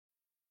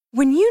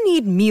When you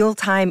need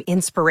mealtime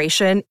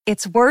inspiration,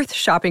 it's worth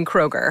shopping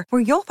Kroger,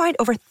 where you'll find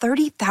over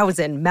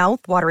 30,000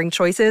 mouth-watering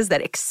choices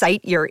that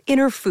excite your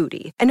inner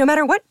foodie. And no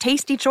matter what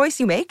tasty choice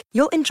you make,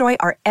 you'll enjoy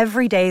our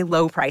everyday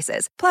low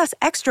prices, plus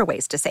extra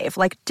ways to save,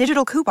 like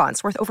digital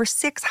coupons worth over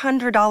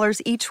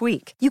 $600 each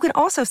week. You can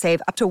also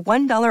save up to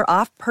 $1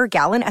 off per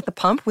gallon at the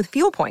pump with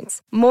fuel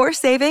points. More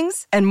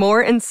savings and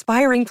more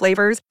inspiring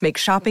flavors make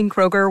shopping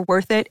Kroger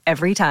worth it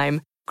every time.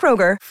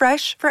 Kroger,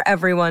 fresh for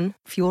everyone.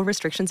 Fuel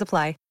restrictions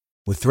apply.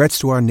 With threats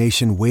to our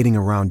nation waiting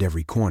around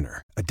every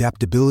corner,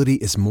 adaptability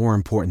is more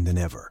important than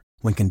ever.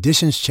 When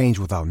conditions change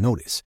without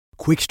notice,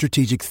 quick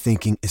strategic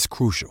thinking is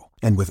crucial.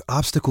 And with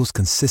obstacles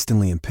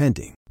consistently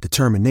impending,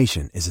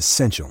 determination is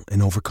essential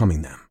in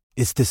overcoming them.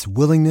 It's this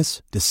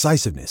willingness,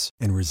 decisiveness,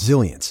 and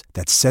resilience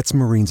that sets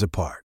Marines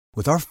apart.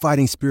 With our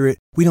fighting spirit,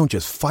 we don't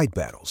just fight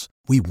battles,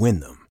 we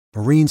win them.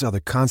 Marines are the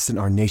constant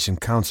our nation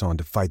counts on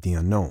to fight the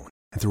unknown.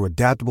 And through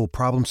adaptable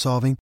problem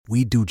solving,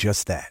 we do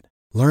just that.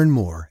 Learn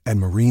more at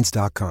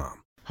marines.com.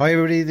 Hi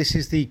everybody, this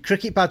is the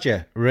Cricket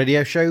Badger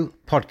Radio Show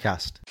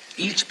podcast.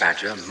 Each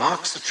badger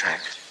marks the track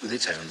with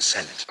its own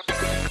scent.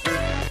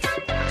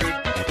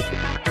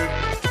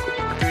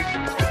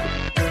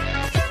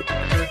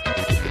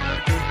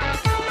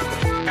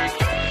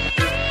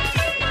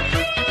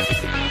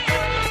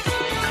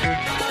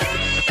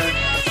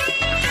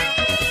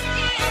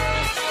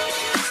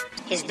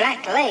 His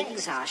black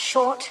legs are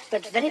short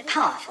but very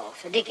powerful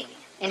for digging.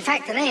 In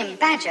fact, the name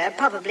badger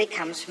probably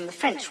comes from the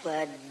French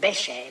word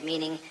bêcher,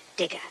 meaning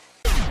digger.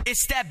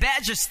 It's that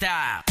badger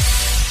style.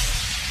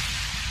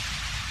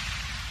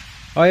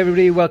 Hi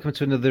everybody, welcome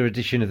to another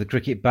edition of the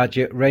Cricket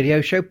Badger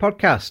Radio Show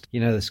podcast. You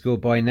know the score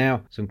by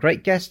now. Some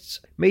great guests,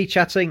 me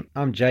chatting,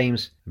 I'm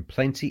James, and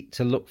plenty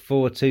to look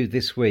forward to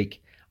this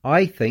week.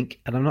 I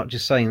think, and I'm not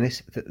just saying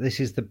this, that this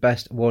is the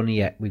best one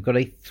yet. We've got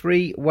a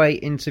three-way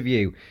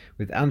interview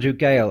with Andrew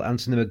Gale,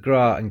 Anthony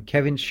McGrath and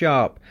Kevin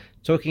Sharp,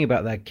 talking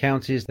about their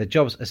counties, their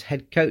jobs as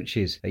head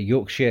coaches at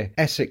Yorkshire,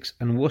 Essex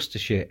and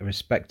Worcestershire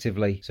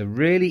respectively. It's a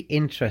really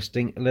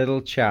interesting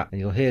little chat,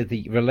 and you'll hear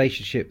the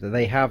relationship that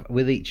they have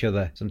with each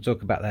other. Some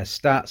talk about their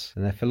stats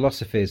and their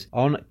philosophies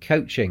on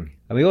coaching.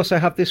 And we also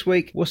have this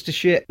week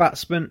Worcestershire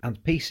batsman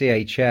and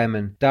PCA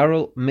chairman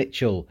Daryl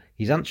Mitchell.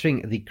 He's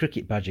answering the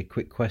Cricket Badger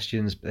quick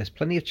questions, but there's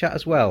plenty of chat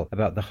as well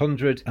about the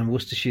 100 and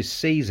Worcestershire's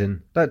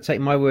season. Don't take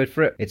my word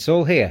for it. It's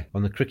all here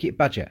on the Cricket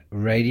Badger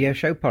Radio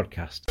Show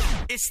podcast.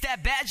 It's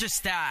that badger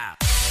style.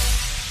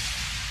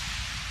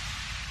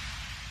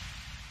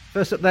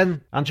 First up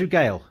then, Andrew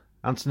Gale,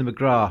 Anthony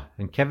McGrath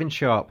and Kevin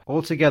Sharp,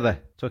 all together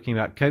talking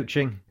about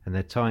coaching and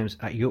their times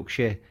at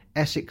Yorkshire,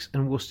 Essex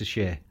and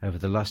Worcestershire over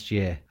the last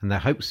year and their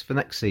hopes for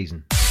next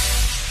season.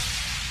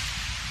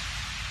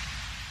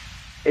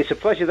 It's a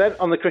pleasure then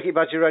on the Cricket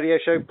Badger Radio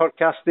Show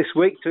podcast this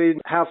week to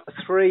have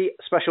three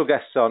special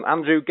guests on.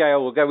 Andrew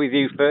Gale, we'll go with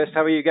you first.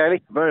 How are you,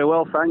 Gailey? Very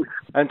well, thanks.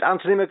 And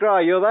Anthony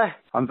McGrath, you're there?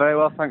 I'm very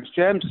well, thanks,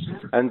 James.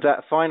 And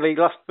finally,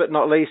 last but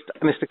not least,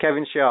 Mr.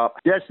 Kevin Sharp.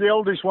 Yes, the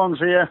oldest one's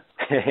here.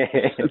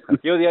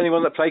 You're the only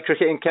one that played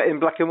cricket in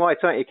black and white,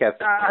 aren't you,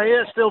 Kev? I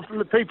hear still from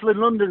the people in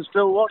London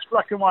still watch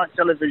black and white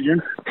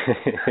television.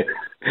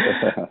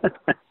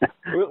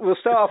 We'll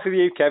start off with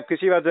you, Kev,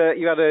 because you had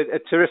a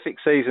terrific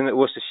season at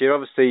Worcestershire.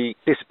 Obviously,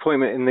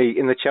 disappointment in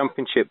the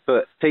championship,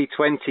 but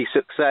T20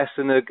 success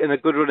and a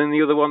good run in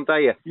the other one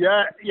day.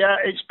 Yeah,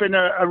 it's been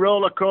a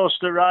roller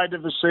coaster ride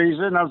of a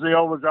season, as they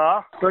always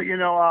are. But you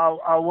know,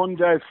 our one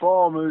day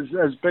form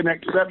has been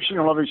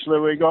exceptional. Obviously,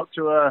 we got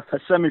to a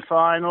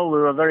semi-final. We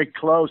were very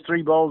close,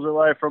 3 balls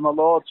away from a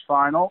Lord's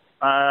final.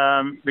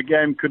 The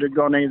game could have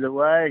gone either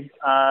way.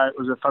 It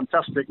was a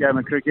fantastic game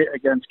of cricket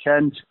against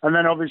Kent. And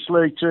then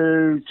obviously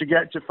to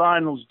get to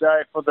finals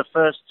day for the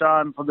first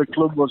time for the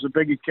club was a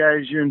big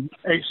occasion.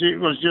 It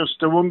was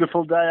just a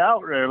wonderful day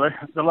out, really.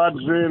 The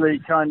lads really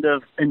kind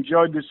of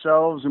enjoyed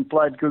themselves and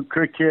played good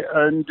cricket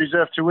and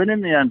deserved to win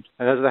in the end.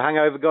 And has the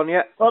hangover gone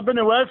yet? Well, I've been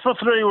away for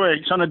 3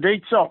 weeks on a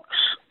detox.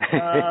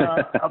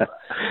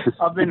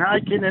 I've been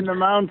hiking in the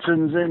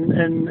mountains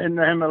in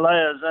the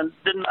Himalayas and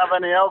didn't have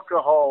any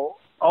alcohol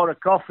or a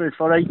coffee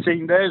for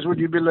 18 days, would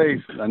you believe?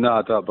 No,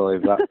 I don't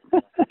believe that.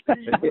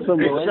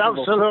 It's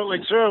absolutely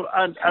true,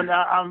 and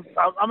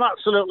I'm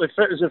absolutely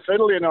fit as a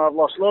fiddle. You know, I've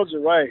lost loads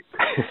of weight.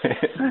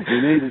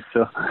 You needed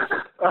to.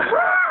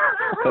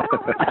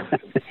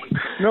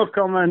 No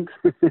comment.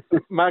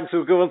 Mags,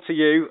 we'll go on to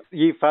you.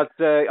 You've had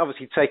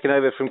obviously taken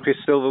over from Chris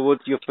Silverwood,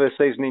 your first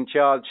season in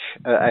charge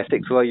at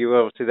Essex, while you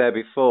were obviously there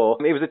before.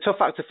 It was a tough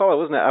act to follow,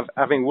 wasn't it,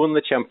 having won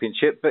the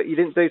championship, but you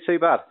didn't do too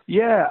bad.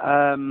 Yeah,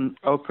 I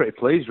was pretty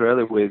pleased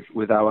really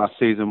with how our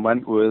season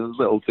went. We were a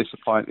little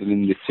disappointed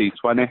in the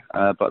T20,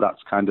 but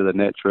that's kind of the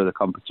nature of the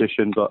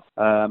competition. But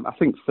I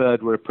think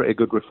third were a pretty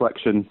good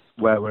reflection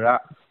where we're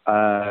at.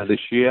 this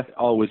year.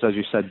 Always, as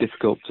you said,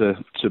 difficult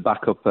to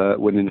back up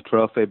winning a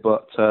trophy,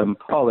 but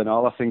all in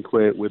all, I think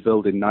we're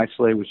building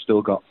nicely. We've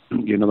still got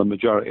the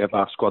majority of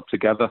our squad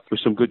together with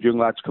some good young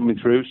lads coming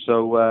through.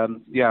 So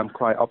I'm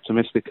quite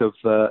optimistic of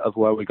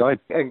where we're going.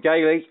 And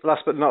Gailey,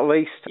 last but not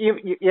least, you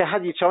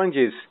had your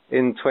challenges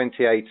in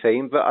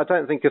 2018, but I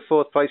don't think a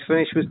fourth place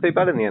finish was too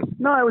bad in the end.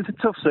 No, it was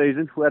a tough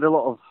season. We had a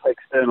lot of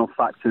external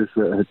factors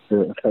that had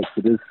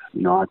affected us.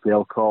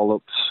 IPL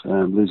call-ups,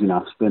 losing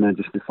our spinner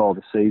just before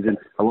the season.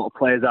 A lot of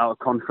players out of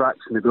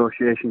contracts,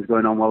 negotiations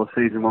going on while the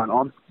season went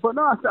on. But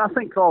no, I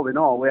think all in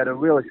all, we had a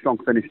really strong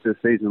finish to the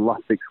season. The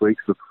last 6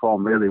 weeks we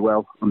performed really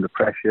well under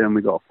pressure, and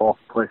we got a fourth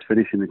place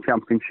finish in the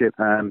championship.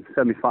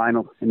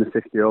 Semi-final in the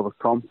 50-over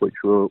comp, which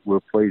we're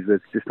pleased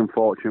with. Just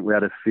unfortunate we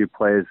had a few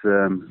players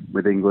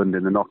with England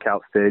in the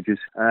knockout stages.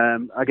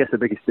 I guess the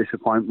biggest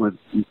disappointment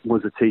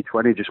was the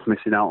T20, just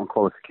missing out on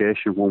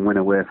qualification, one win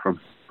away from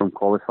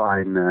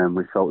qualifying.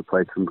 We felt we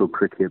played some good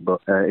cricket,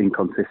 but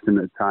inconsistent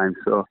at times.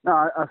 So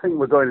no, I think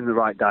we're going in the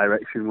right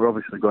direction. We're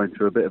obviously going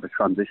through a bit of a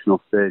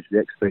transitional stage. The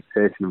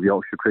expectation of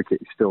Yorkshire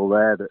cricket is still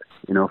there, that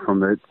from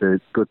the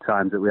good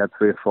times that we had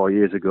 3 or 4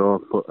 years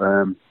ago. But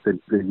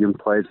the young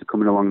players are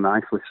coming along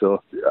nicely,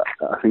 so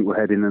I think we're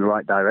heading in the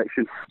right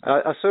direction.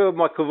 I saw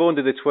Michael Vaughan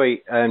did a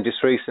tweet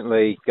just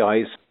recently,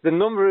 guys. The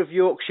number of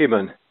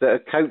Yorkshiremen that are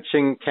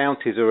coaching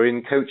counties or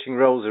in coaching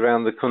roles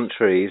around the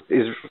country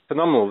is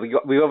phenomenal.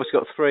 We've obviously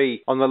got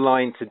 3 on the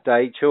line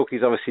today.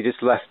 Chalky's obviously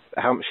just left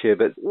Hampshire,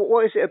 but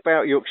what is it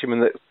about Yorkshiremen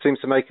that seems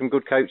to make them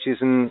good coaches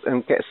and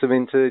gets them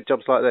into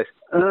jobs like this?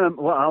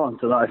 Well, I'll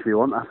answer that if you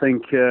want. I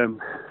think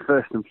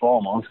first and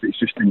foremost, it's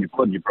just in your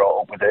blood. You're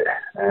brought up with it,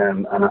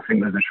 and I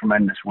think there's a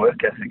tremendous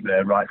work ethic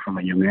there right from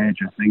a young age.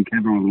 I think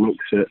everyone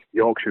looks at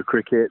Yorkshire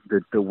cricket,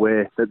 the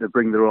way that they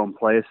bring their own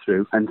players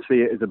through, and see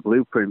it as a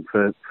blueprint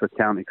for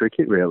county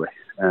cricket, really.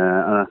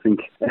 And I think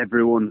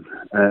everyone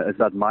has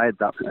admired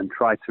that and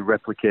tried to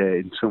replicate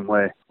it in some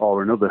way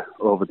or another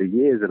over the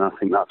years, and I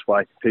think that's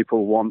why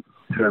people want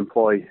to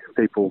employ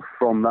people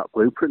from that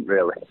blueprint,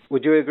 really.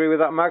 Would you agree with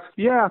that, Max?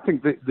 Yeah, I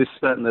think there's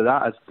certainly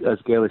that. As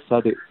Gailey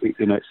said,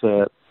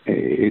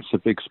 it's a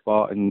big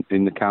sport in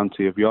the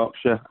county of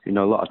Yorkshire. A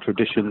lot of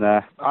tradition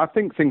there. I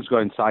think things go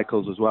in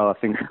cycles as well. I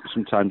think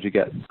sometimes you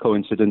get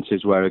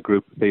coincidences where a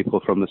group of people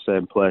from the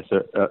same place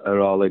are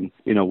all in,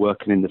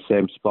 working in the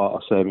same spot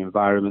or same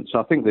environment. So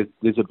I think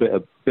there's a bit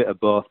of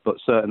both. But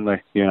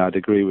certainly, I'd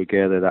agree with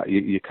Gailey that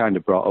you're kind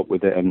of brought up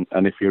with it,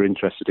 and if you're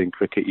interested in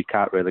cricket, you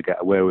can't really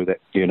get away with it.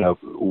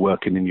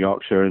 Working in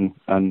Yorkshire,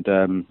 and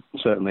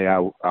certainly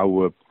how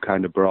we're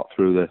kind of brought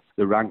through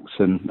the ranks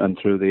and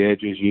through the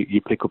ages,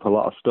 you pick up a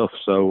lot of stuff.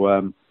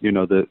 So,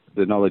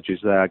 the knowledge is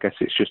there. I guess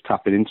it's just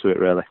tapping into it,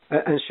 really.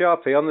 And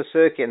Sharpie, on the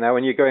circuit now,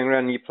 when you're going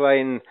around and you're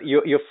playing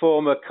your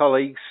former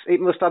colleagues, it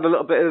must add a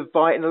little bit of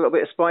bite and a little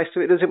bit of spice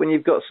to it, does it, when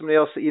you've got somebody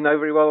else that you know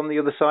very well on the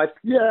other side?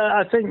 Yeah,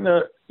 I think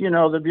that,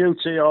 the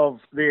beauty of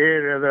the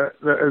area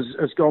that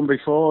has gone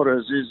before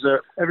us is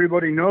that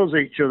everybody knows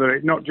each other.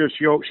 It's not just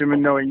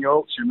Yorkshiremen knowing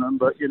Yorkshiremen,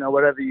 but,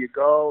 wherever you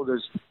go,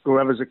 there's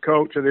whoever's a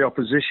coach of the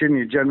opposition,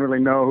 you generally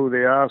know who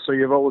they are, so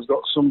you've always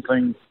got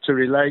something to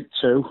relate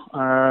to.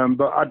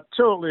 But I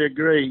totally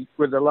agree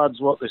with the lads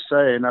what they're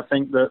saying. I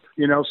think that,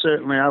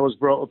 certainly I was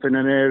brought up in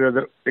an area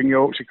that in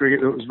Yorkshire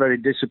cricket that was very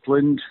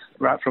disciplined,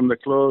 right from the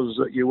clothes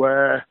that you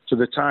wear to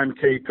the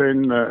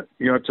timekeeping,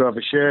 to have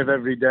a shave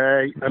every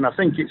day. And I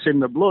think it's in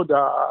the blood.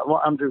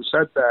 What Andrew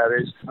said there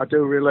is I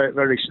do relate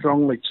very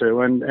strongly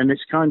to, and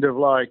it's kind of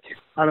like,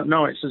 I don't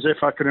know, it's as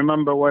if I can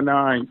remember when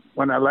I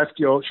left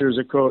Yorkshire as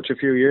a coach a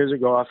few years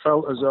ago, I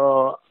felt as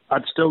though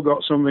I'd still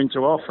got something to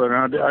offer,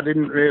 and I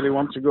didn't really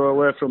want to go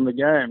away from the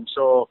game.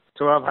 So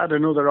to have had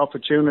another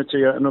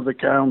opportunity at another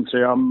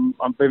county,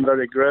 I've been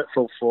very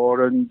grateful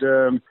for and,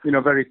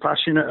 very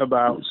passionate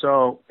about.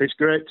 So it's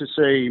great to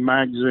see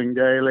Mags and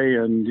Gailey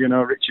and,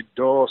 Richard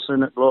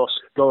Dawson at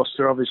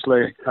Gloucester,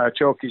 obviously.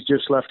 Chalky's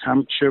just left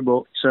Hampshire,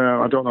 but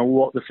I don't know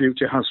what the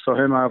future has for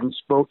him. I haven't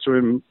spoke to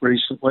him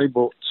recently,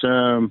 but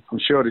I'm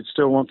sure he'd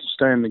still want to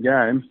stay in the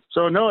game.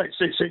 So no,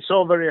 it's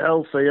all very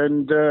healthy,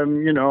 and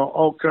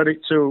all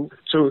credit to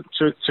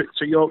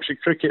Yorkshire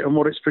cricket and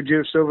what it's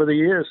produced over the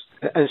years.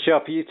 And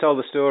Sharpie, you told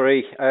the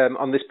story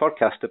on this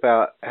podcast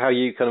about how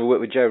you kind of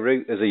worked with Joe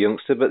Root as a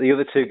youngster, but the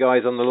other 2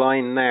 guys on the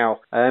line now,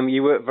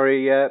 you work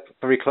very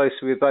very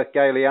closely with both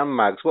Gailey and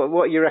Mags. What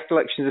are your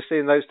recollections of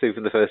seeing those 2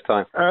 for the first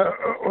time?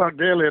 Well,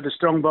 Gailey had a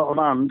strong bottom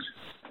hand.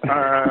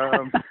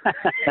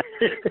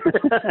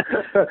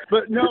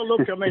 But no,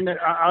 look, I mean,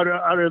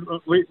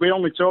 we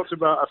only talked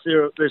about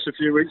this a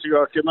few weeks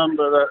ago. I can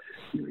remember that,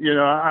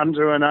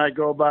 Andrew and I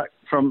go back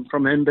from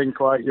him being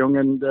quite young,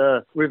 and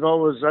we've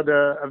always had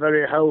a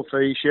very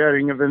healthy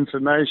sharing of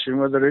information,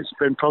 whether it's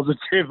been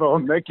positive or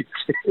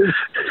negative.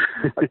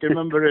 I can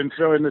remember him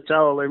throwing the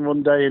towel in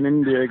one day in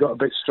India. He got a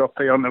bit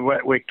stroppy on the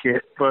wet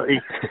wicket, but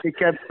he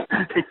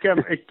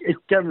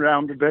came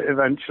round a bit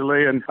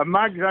eventually. And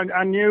Mags,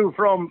 I knew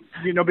from,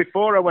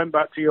 before I went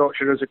back to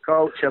Yorkshire as a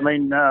coach, I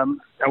mean,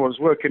 I was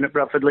working at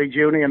Bradford Leeds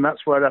Uni, and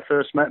that's where I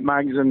first met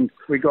Mags, and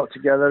we got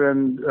together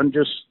and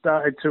just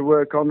started to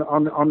work on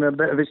a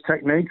bit of his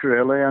technique,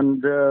 really,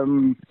 and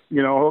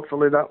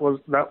hopefully that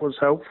was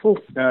helpful.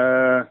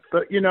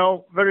 But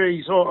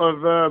very sort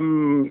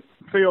of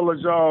feel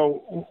as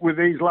though with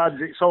these lads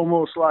it's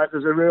almost like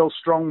there's a real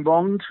strong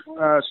bond,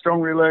 strong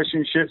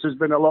relationships. There's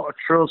been a lot of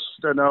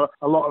trust and a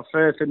lot of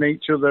faith in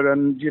each other,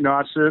 and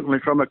I certainly,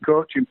 from a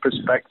coaching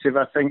perspective,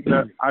 I think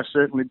that I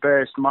certainly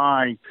based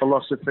my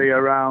philosophy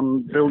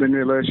around building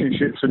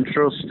relationships and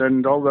trust,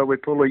 and although we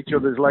pull each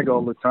other's leg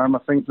all the time, I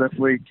think that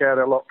we care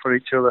a lot for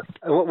each other.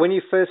 When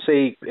you first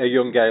see a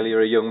young Gailey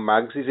or a young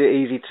Mags, is it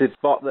easy to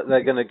spot that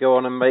they're going to go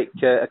on and make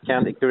a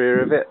county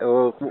career of it,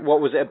 or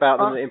what was it about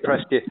them that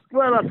impressed you?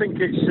 Well, I think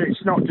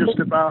it's not just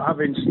about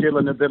having skill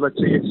and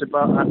ability, it's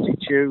about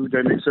attitude,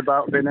 and it's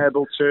about being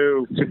able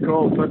to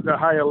cope at the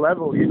higher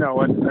level, and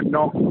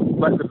not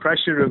let the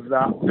pressure of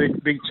that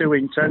be too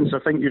intense. I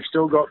think you've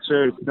still got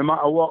to, no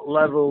matter what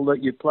level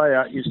that you play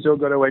at, you've still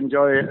got to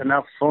enjoy it and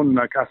have fun.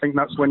 Like, I think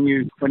that's when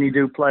you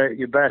do play at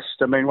your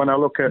best. I mean, when I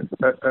look at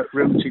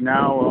Rooty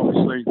now,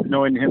 obviously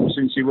knowing him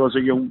since he was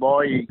a young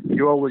boy,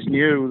 you always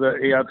knew that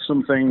he had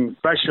something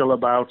special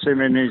about him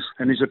in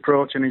his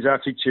approach and his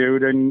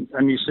attitude, and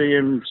you see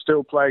him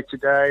still play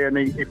today, and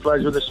he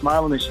plays with a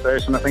smile on his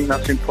face, and I think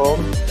that's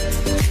important.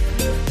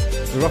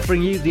 We're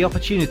offering you the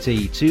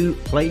opportunity to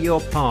play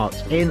your part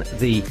in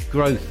the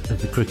growth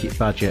of the Cricket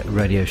Badger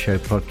radio show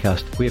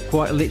podcast. We have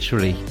quite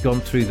literally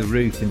gone through the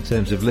roof in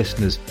terms of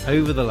listeners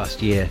over the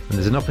last year, and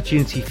there's an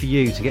opportunity for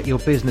you to get your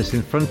business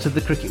in front of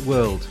the cricket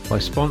world by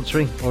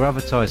sponsoring or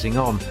advertising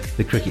on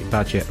the Cricket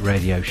Badger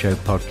radio show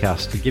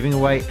podcast. We're giving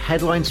away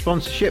headline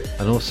sponsorship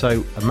and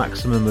also a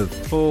maximum of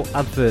 4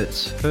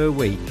 adverts per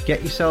week.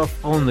 Get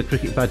yourself on the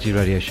Cricket Badger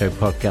radio show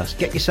podcast.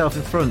 Get yourself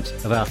in front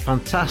of our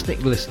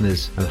fantastic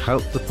listeners and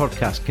help the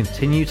podcast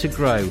continue to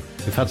grow.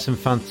 We've had some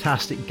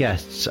fantastic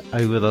guests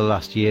over the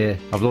last year.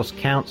 I've lost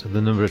count of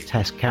the number of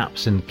test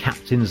caps and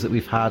captains that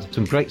we've had.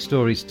 Some great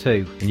stories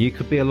too, and you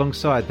could be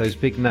alongside those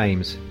big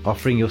names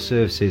offering your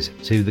services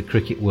to the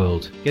cricket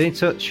world. Get in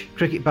touch,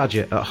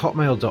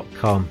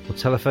 cricketbadger@hotmail.com, or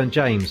telephone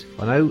James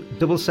on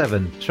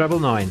 077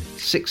 999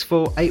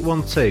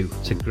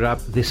 64812 to grab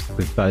this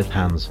with both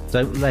hands.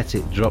 Don't let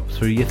it drop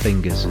through your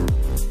fingers.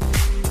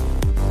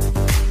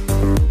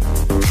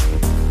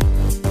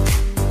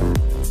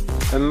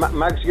 And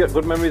Mags, you got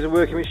good memories of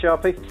working with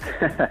Sharpie?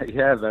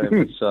 Yeah, very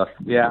much so.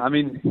 Yeah, I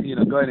mean,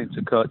 going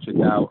into coaching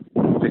now,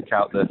 pick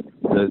out the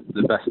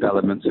best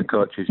elements of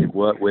coaches you've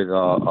worked with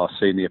or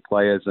senior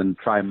players and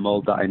try and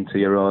mould that into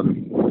your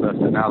own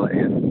personality.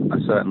 And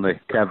certainly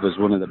Kev was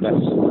one of the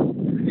best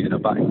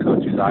batting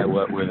coaches I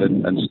work with,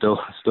 and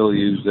still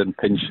use and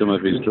pinch some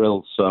of his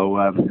drills. So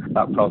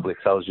that probably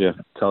tells you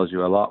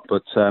a lot.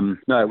 But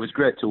no, it was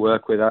great to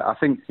work with. I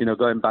think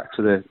going back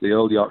to the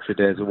old Yorkshire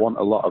days, I want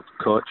a lot of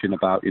coaching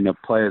about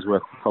players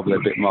were probably a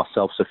bit more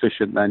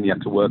self-sufficient then. You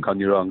had to work on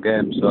your own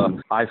game. So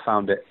I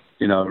found it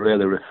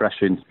really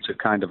refreshing to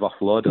kind of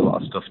offload a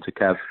lot of stuff to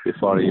Kev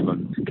before he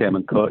even came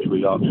and coached with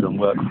Yorkshire and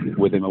worked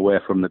with him away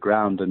from the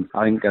ground. And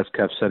I think, as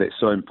Kev said, it's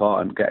so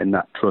important getting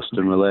that trust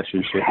and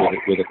relationship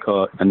with a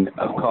coach. And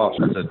of course,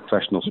 as a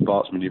professional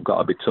sportsman, you've got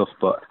to be tough,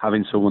 but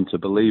having someone to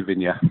believe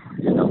in you,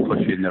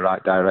 push you in the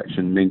right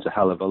direction means a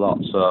hell of a lot.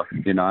 So,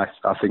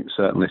 I think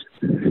certainly,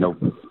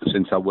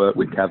 since I worked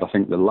with Kev, I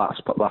think the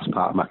last part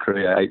of my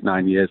career,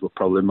 8-9 years, were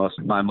probably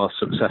my most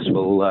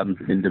successful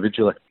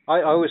individually.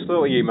 I always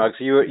thought of you, Mags,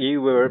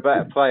 you were a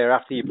better player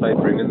after you played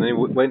for him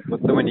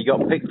than when you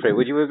got picked for it.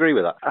 Would you agree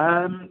with that?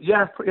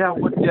 Yeah, I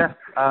would, yeah.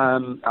 I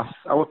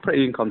was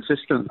pretty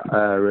inconsistent,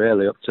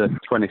 really, up to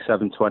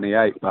 27,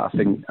 28, but I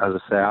think, as I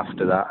say,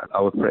 after that,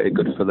 I was pretty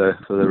good for the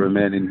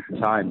remaining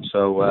time.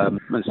 So, as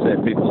I say,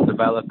 people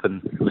develop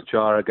and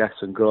mature, I guess,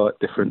 and grow at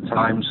different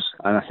times.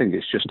 And I think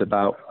it's just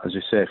about, as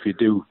you say, if you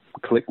do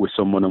click with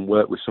someone and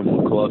work with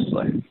someone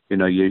closely,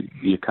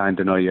 you kind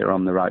of know you're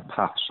on the right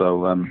path.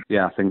 So,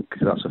 I think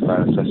that's a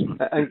fair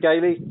assessment. And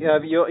Gailey,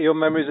 your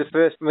memories of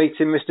first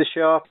meeting Mr.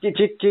 Sharp, did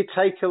you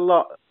take a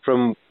lot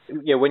from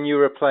when you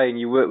were playing,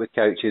 you work with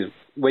coaches,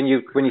 when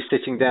you're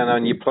sitting down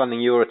and you're planning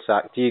your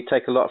attack, do you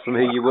take a lot from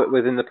who you worked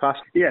with in the past?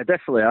 Yeah,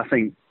 definitely. I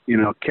think,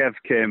 Kev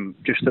came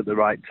just at the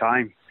right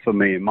time for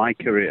me in my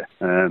career.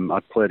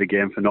 I'd played a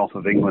game for North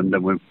of England,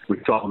 and we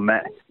sort of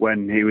met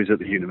when he was at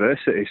the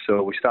university,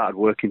 so we started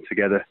working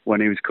together when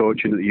he was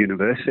coaching at the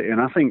university.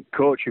 And I think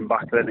coaching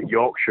back then at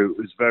Yorkshire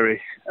was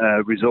very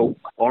result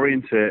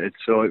orientated,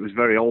 so it was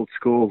very old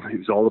school. It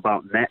was all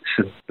about nets,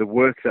 and the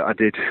work that I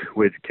did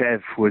with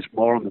Kev was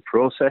more on the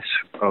process.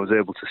 I was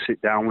able to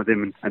sit down with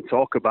him and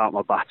talk about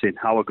my batting,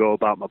 how I go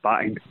about my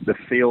batting, the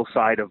feel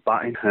side of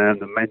batting, and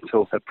the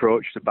mental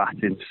approach to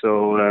batting.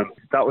 So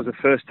that was the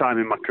first time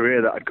in my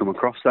career that I to come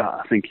across that.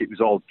 I think it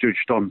was all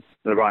judged on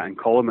the right-hand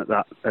column at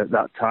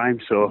that time.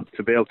 So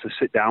to be able to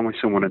sit down with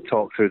someone and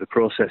talk through the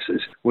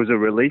processes was a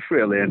relief,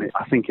 really, and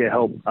I think it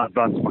helped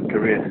advance my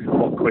career a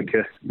lot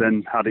quicker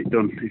than had it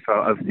done if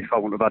I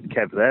wouldn't have had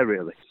Kev there,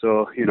 really.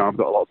 So, I've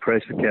got a lot of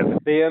praise for Kev.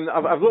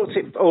 I've looked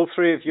at all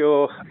three of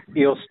your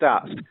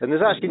stats, and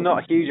there's actually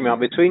not a huge amount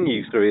between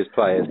you three as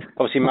players.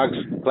 Obviously, Mags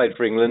played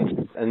for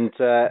England, and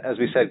as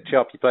we said,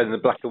 Sharpie played in the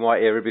black and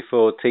white era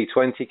before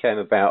T20 came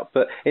about.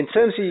 But in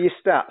terms of your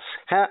stats,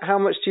 how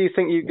much do you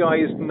think you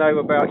guys know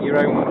about your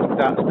own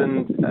stats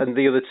and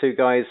the other two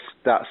guys'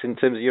 stats in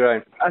terms of your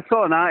own? I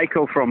saw an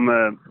article from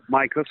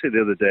Mike Hussey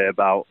the other day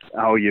about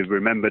how you're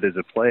remembered as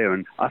a player,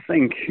 and I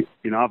think,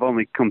 I've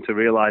only come to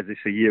realise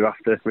this a year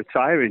after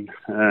retiring,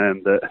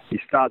 that you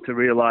start to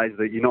realise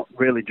that you're not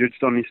really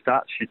judged on your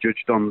stats, you're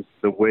judged on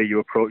the way you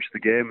approach the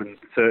game and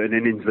certain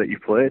innings that you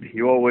played.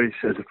 You always,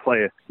 as a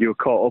player, you were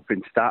caught up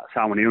in stats,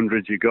 how many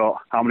hundreds you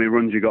got, how many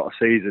runs you got a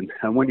season,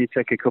 and when you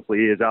take a couple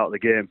of years out of the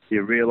game,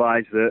 you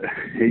realise that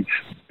it's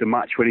the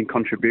match-winning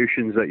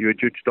contributions that you were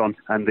judged on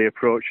and the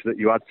approach that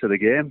you had to the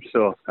game.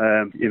 So,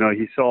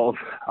 you sort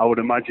of, I would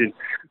imagine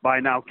by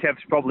now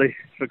Kev's probably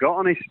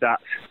forgotten his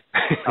stats.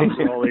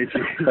 After all age.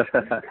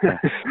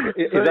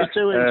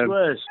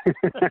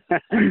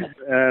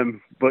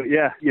 But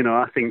yeah,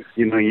 I think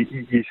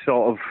you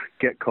sort of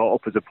get caught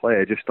up as a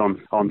player just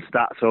on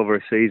stats over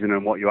a season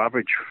and what you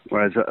average.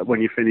 Whereas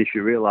when you finish,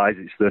 you realise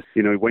it's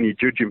when you're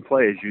judging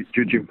players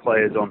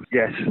on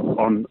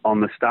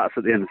the stats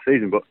at the end of the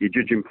season, but you're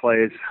judging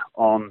players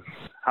on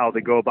how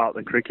they go about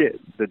the cricket,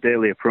 the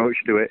daily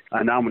approach to it,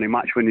 and how many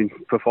match-winning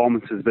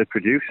performances they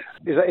produce.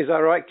 Is that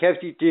right,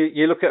 Kev? Do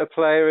you look at a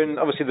player, and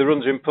obviously the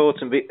runs are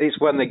important, but it's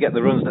when they get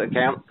the runs that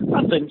count?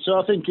 I think so.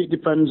 I think it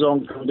depends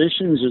on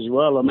conditions as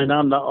well. I mean,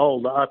 I'm that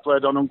old that I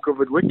played on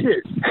uncovered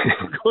wickets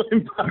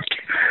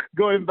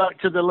going back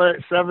to the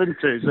late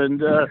 70s, and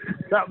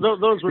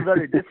those were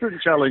very different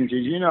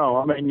challenges,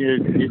 I mean,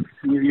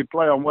 you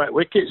play on wet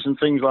wickets and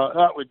things like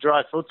that with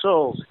dry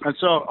footholds, and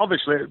so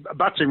obviously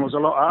batting was a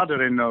lot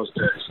harder in those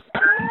days.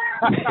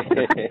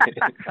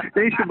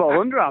 They used to ball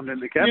underarm,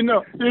 didn't they, Kev?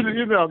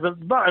 The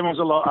batting was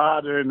a lot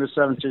harder in the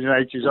 70s and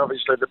 80s.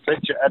 Obviously, the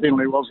pitch at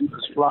Headingley wasn't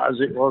as flat as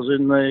it was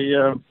in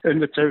the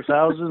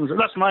 2000s.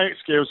 That's my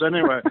excuse,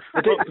 anyway.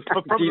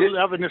 for probably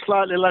having a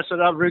slightly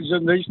lesser average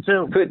than these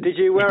two. Did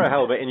you wear a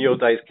helmet in your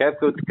days, Kev?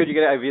 Could you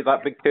get it over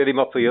that big curly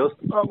mop of yours?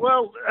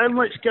 Well,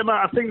 helmets came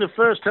out. I think the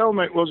first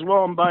helmet was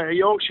worn by a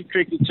Yorkshire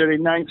cricketer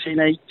in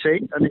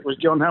 1980, and it was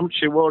John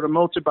Hampshire wore a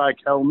motorbike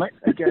helmet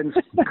against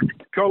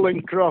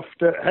Colin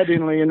Croft at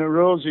Headingley in a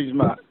Roses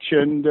match,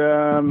 and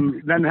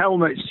then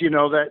helmets,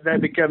 they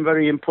became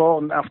very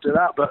important after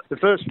that. But the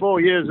first 4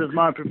 years of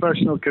my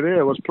professional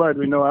career was played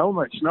with no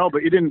helmets. No,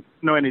 but you didn't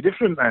know any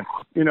different then.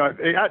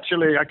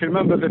 I can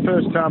remember the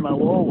first time I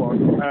wore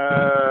one.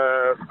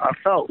 I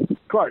felt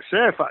quite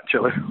safe,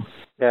 actually.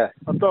 Yeah.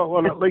 I thought,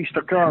 well, at least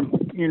I can't,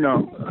 at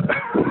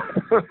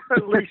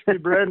least my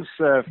brain's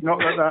safe. Not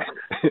that.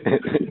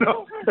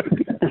 No.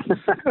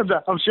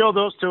 I'm sure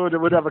those two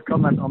would have a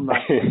comment on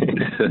that.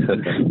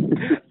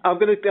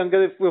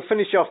 We'll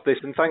finish off this,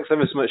 and thanks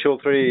ever so much, all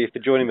three of you, for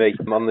joining me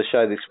on the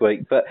show this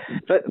week. But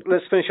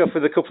let's finish off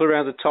with a couple of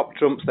rounds of top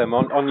trumps then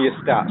on your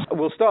stats.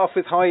 We'll start off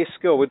with highest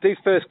score. We'll do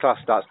first class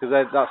stats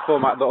because that's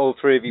format that all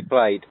three of you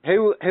played.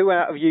 Who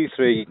out of you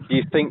three do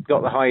you think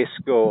got the highest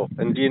score?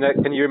 And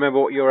can you remember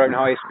what your own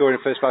highest score in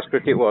first class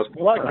cricket was?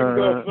 Well, I can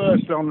go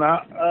first on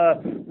that.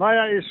 My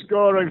highest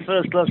score in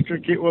first class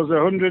cricket was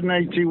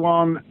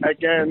 181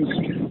 against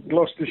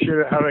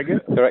Gloucestershire at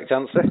Harrogate. Correct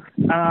answer.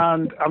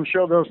 And I'm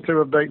sure those two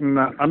have beaten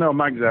that. I know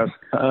Mags has.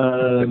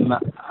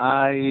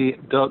 I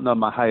don't know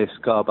my highest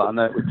score, but I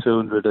know it was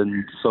 200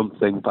 and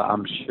something, but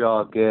I'm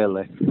sure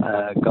Gailey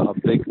got a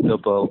big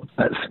double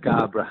at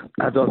Scarborough.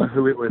 I don't know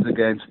who it was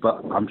against,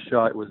 but I'm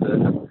sure it was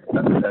a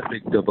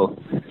big double.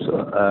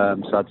 So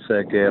I'd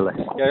say Gailey.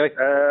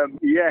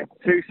 Yeah,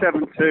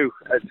 272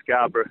 at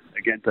Scarborough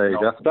against. There you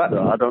go. So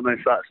I don't know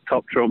if that's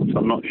top trumps.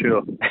 I'm not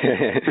sure.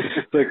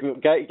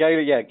 Look,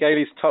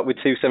 Gailey's top with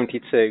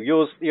 272.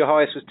 Your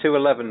highest was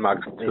 211,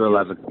 Mags.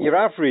 211. Your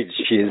average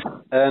is,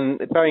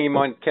 bearing in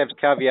mind Kev's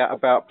caveat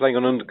about playing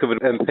on undercovered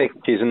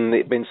pitches and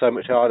it being so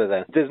much harder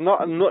then, there's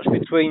not much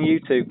between you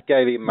two,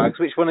 Gailey and Mags.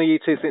 Which one of you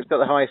two thinks got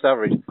the highest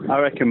average? I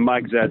reckon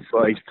Mags has,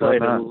 but he's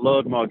played a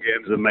load more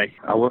games than me.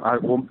 I don't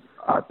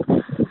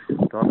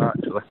know,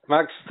 actually.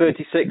 Mags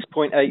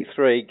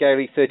 36.83,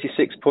 Gailey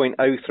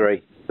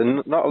 36.03. So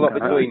not a lot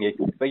between you.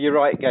 But you're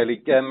right,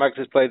 Gailey. Mags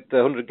has played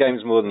 100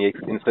 games more than you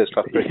in first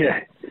class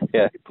cricket.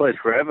 Yeah. He played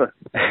forever.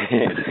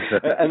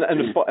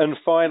 and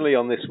finally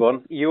on this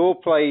one, you all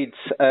played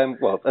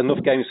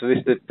enough games for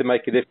this to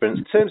make a difference.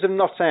 In terms of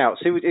not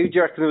outs, who do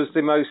you reckon was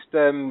the most?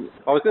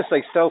 I was going to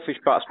say selfish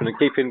batsman and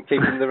keeping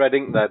the red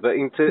ink there, but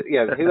who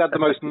had the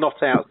most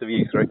not outs of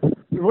you three?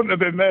 It wouldn't have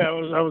been me. I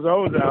was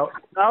always out.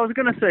 I was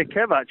going to say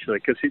Kev, actually,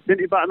 because didn't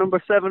he bat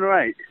number 7 or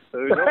 8? So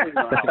he was always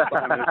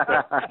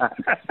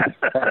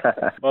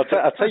Well,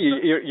 I'll tell you,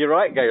 you're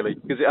right, Gailey,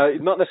 because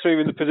not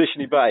necessarily in the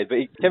position he batted, but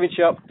Kevin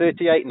Sharp,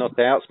 38 not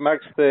outs,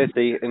 Mags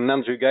 30, and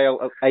Andrew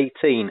Gale,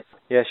 18.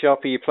 Yeah,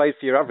 Sharpie, you played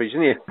for your average,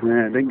 didn't you?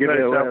 Yeah, didn't give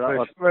it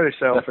away. Very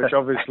selfish,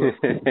 obviously.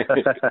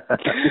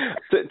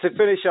 To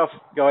finish off,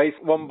 guys,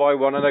 one by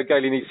one, I know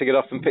Gailey needs to get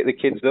off and pick the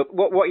kids up.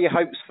 What are your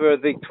hopes for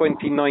the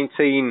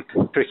 2019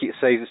 cricket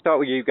season? Start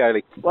with you,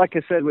 Gailey. Like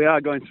I said, we are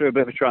going through a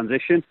bit of a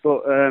transition,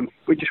 but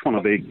we just want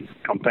to be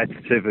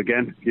competitive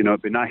again. You know,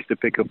 it'd be nice to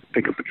pick up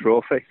a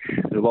trophy.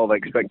 There's a lot of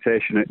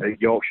expectation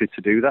at Yorkshire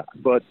to do that.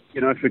 But,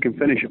 you know, if we can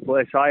finish a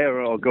place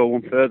higher or go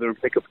one further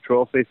and pick up a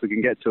trophy, if we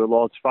can get to a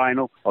Lord's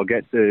final or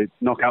get to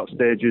knockout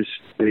stages,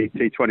 the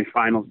T20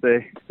 finals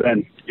day,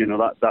 then, you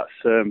know,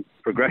 that's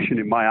progression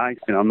in my eyes.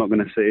 You know, I'm not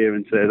going to sit here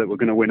and say that we're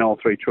going to win all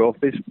 3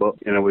 trophies, but,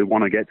 you know, we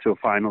want to get to a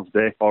finals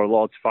day or a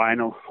Lord's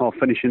final or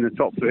finish in the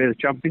top 3 of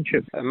the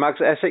championship. Mags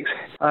at Essex?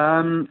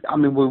 I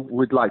mean,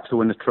 we'd like to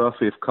win a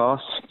trophy, of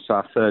course. It's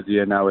our 3rd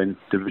year now in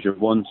Division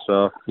 1,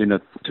 so, you know,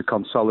 to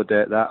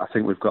consolidate that, I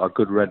think we've got a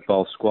good red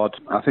ball squad.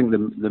 I think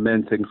the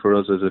main thing for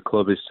us as a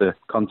club is to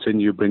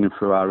continue bringing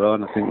through our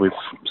own. I think we've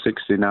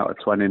 16 out of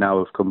 20 now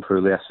have come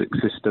through the Essex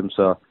system,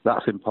 so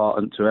that's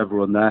important to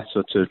everyone there,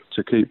 so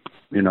to keep,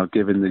 you know,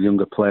 giving the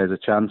younger players a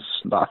chance.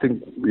 But I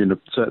think, you know,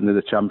 certainly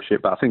the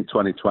championship, but I think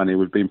 2020,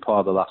 we've been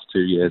poor the last 2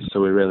 years, so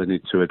we really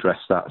need to address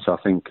that. So I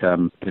think,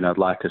 you know, I'd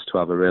like us to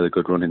have a really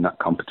good run in that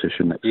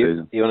competition next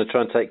season. You want to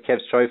try and take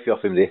Kev's trophy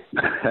off him, do you?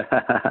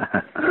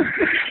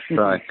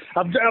 Right.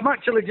 I'm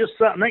actually just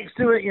sat next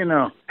to it, you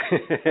know.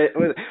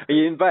 Are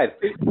you in bed?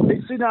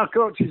 It's in our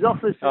coach's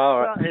office.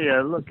 Right. Sat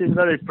here, looking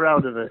very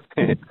proud of it.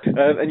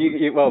 And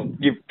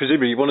you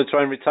presumably you want to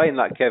try and retain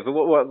that, Kev.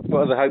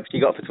 What are the hopes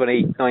you got for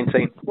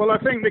 2019? Well, I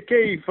think the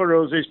key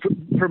for us is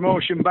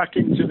promotion back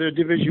into the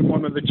Division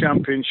 1 of the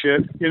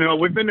Championship. You know,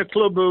 we've been a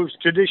club who's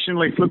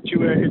traditionally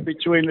fluctuated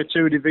between the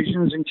 2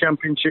 divisions in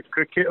Championship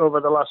cricket over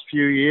the last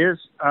few years.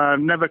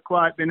 Never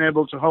quite been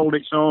able to hold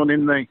its own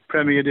in the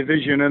Premier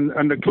Division,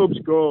 and the club's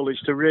goal is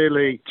to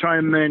really try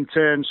and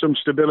maintain some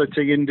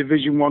stability in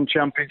Division 1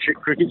 Championship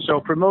cricket. So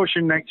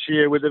promotion next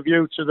year with a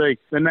view to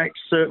the next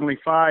certainly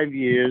 5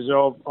 years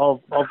of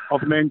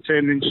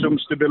maintaining some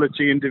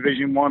stability in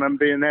Division 1 and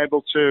being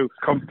able to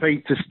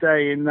compete to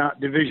stay in that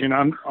division,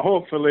 and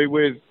hopefully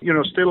with, you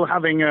know, still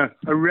having a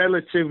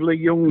relatively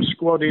young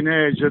squad in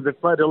age.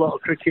 They've played a lot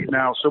of cricket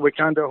now, so we're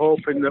kind of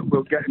hoping that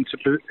we'll get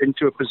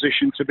into a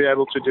position to be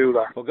able to do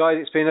that. Well, guys,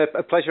 it's been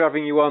a pleasure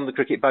having you on the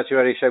Cricket Badger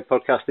Radio Show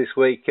podcast this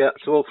week. To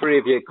all 3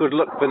 of you, good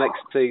luck for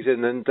next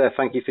season, and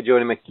thank you for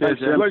joining me.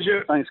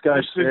 Pleasure. Thanks,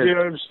 guys.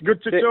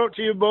 Good to talk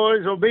to you,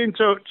 boys. I'll be in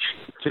touch.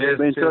 Cheers.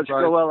 Be in touch.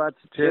 Go well, lads.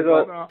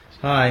 Cheers.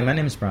 Hi, my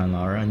name is Brian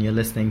Laura, and you're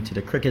listening to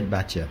the Cricket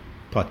Badger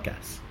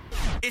podcast.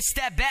 It's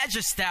that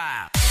Badger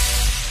style.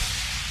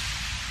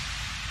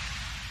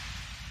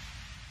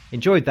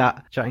 Enjoyed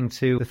that, chatting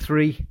to the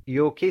 3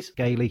 Yorkies,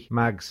 Gailey,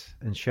 Mags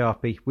and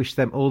Sharpie. Wish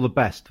them all the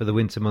best for the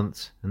winter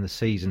months and the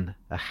season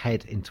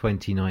ahead in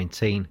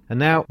 2019. And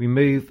now we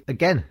move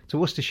again to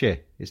Worcestershire.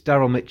 It's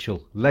Daryl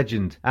Mitchell,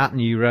 legend at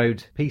New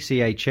Road,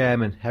 PCA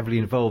chairman, heavily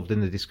involved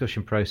in the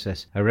discussion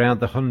process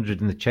around the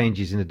 100 and the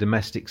changes in the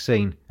domestic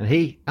scene. And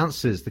he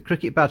answers the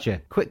Cricket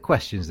Badger quick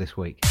questions this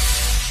week.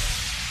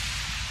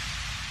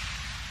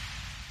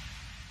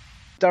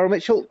 Daryl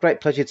Mitchell,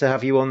 great pleasure to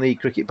have you on the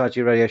Cricket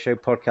Badger Radio Show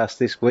podcast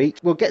this week.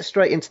 We'll get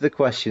straight into the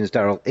questions,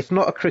 Daryl. If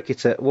not a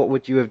cricketer, what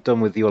would you have done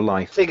with your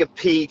life? I think a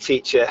PE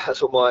teacher,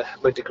 that's what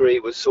my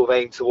degree was sort of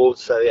aimed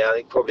towards, so yeah, I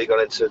think probably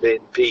got into being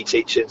PE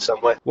teacher in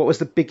somewhere. What was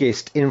the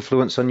biggest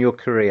influence on your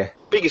career?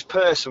 Biggest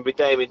person would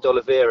be Damien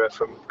D'Oliveira,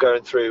 from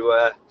going through,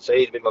 so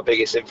he'd been my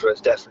biggest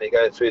influence, definitely,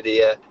 going through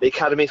the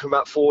academy from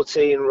about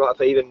 14, right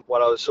up even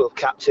when I was sort of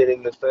captain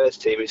in the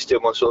first team. He was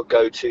still my sort of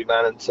go-to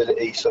man until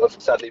he sort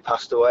of sadly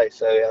passed away,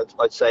 so yeah,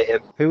 I'd say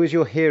him. Who was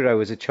your hero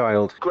as a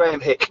child?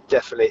 Graham Hick,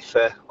 definitely,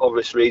 for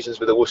obvious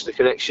reasons with the Worcester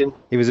connection.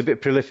 He was a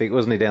bit prolific,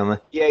 wasn't he, down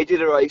there? Yeah, he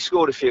did alright. He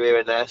scored a few here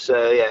and there,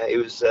 so yeah, he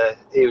was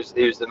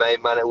the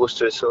main man at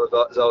Worcester sort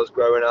of as I was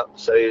growing up,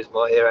 so he was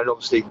my hero, and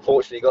obviously,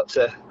 fortunately, got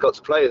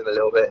to play with him a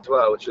little bit as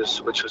well, which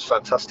was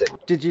fantastic.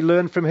 Did you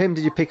learn from him?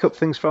 Did you pick up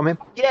things from him?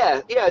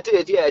 Yeah, I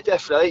did. Yeah,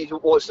 definitely. He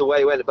watched the way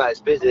he went about his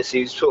business.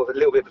 He was sort of a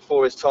little bit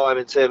before his time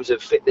in terms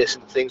of fitness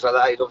and things like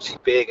that. He's obviously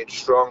big and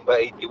strong,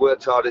 but he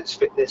worked hard at his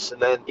fitness, and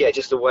then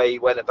just the way he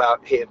went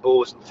about hitting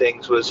balls and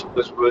things was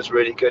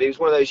really good. He was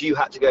one of those you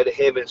had to go to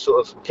him and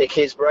sort of pick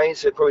his brain.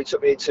 So it probably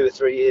took me 2 or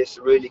 3 years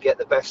to really get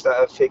the best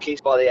out of Hickey.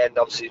 By the end,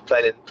 obviously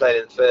playing in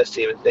the first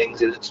team and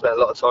things, I spent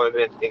a lot of time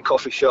in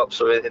coffee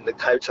shops or in the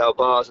hotel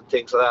bars and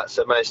things like that.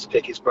 So I managed to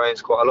pick his brain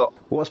changed quite a lot.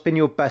 What's been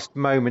your best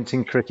moment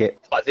in cricket?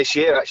 Like this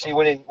year, actually,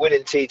 winning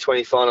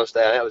T20 finals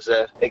day. That was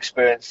an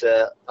experience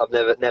I've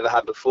never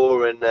had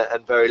before, and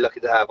very lucky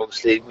to have.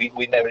 Obviously,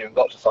 we never even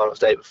got to finals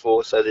day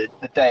before, so the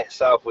day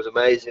itself was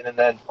amazing. And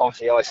then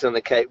obviously icing on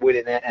the cake,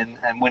 winning it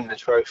and winning the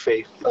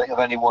trophy. I think I've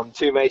only won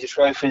 2 major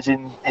trophies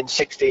in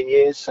 16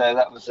 years, so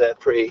that was a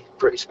pretty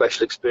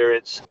special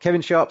experience.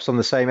 Kevin Sharp's on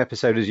the same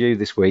episode as you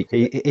this week.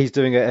 He's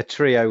doing a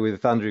trio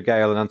with Andrew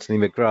Gale and Anthony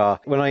McGrath.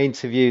 When I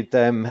interviewed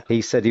them,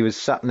 he said he was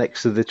sat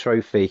next to the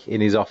trophy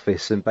in his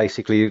office, and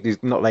basically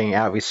he's not laying it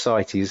out of his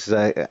sight. He's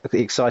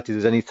excited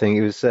as anything.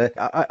 It was.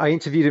 I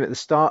interviewed him at the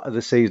start of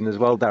the season as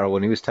well, Daryl,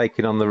 when he was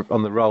taking on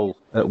the role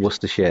at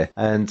Worcestershire,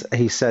 and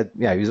he said,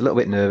 he was a little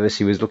bit nervous.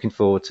 He was looking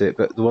forward to it,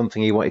 but the one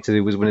thing he wanted to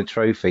do was win a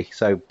trophy.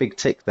 So big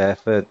tick there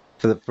for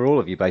all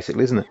of you,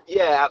 basically, isn't it?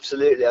 Yeah,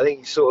 absolutely. I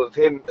think sort of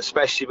him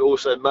especially, but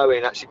also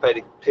Moeen actually played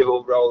a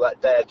pivotal role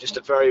that day. Just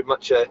a very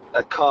much a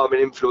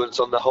calming influence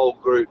on the whole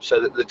group,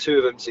 so that the two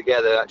of them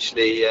together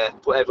actually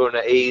put everyone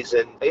at ease.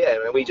 And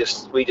we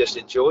just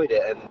enjoyed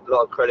it. And a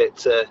lot of credit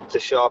to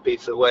Sharpie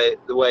for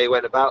the way he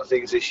went about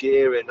things this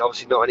year. And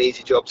obviously not an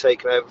easy job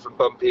taking over from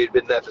Bumpy, who'd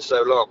been there for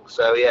so long.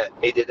 So yeah,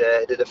 he did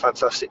a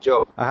fantastic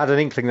job. I had an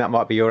inkling that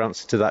might be your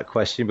answer to that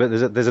question, but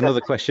there's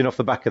another question off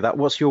the back of that.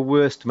 What's your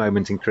worst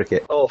moment in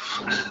cricket? Oh,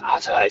 I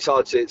don't know. It's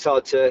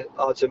hard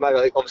to make.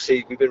 I think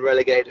obviously we've been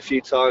relegated a few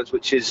times,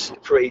 which is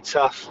pretty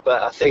tough.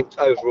 But I think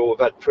overall we've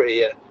had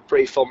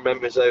pretty fond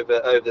memories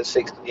over the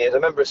 16 years. I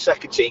remember a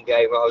second team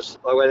game.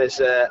 I went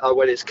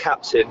as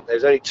captain. There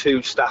was only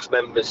 2 staff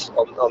members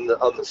on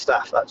the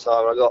staff that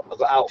time. I got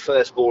out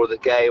first ball of the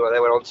game, and they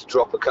went on to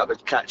drop a couple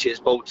of catches,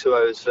 bowled 2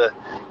 overs for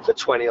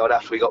 20 odd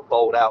after we got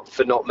bowled out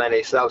for not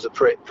many. So that was a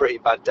pretty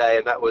bad day,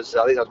 and I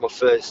think that was my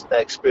first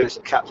experience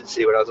of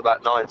captaincy when I was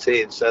about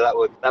 19. So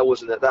that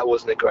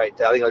wasn't a great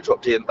day. I think I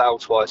dropped Ian Bell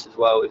twice as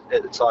well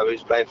at the time. He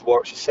was playing for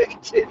Warwickshire second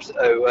team.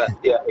 So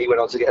he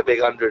went on to get a big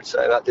 100. So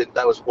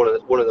that was one of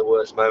the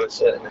worst moments,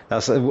 certainly.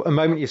 That's a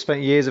moment you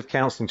spent years of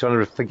counselling trying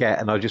to forget,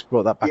 and I just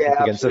brought that back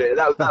up again. Absolutely.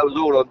 That was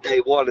all on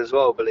day 1 as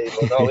well, believe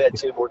it or not. We had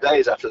 2 more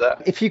days after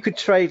that. If you could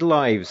trade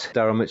lives,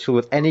 Daryl Mitchell,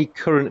 with any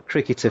current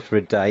cricketer for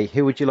a day,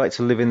 who would you like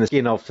to live in the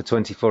skin of for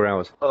 24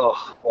 hours?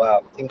 Oh,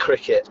 wow. In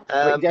cricket.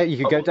 You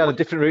could go down a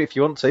different route if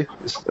you want to.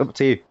 It's up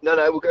to you. No,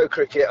 we'll go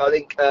cricket. I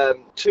think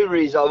 2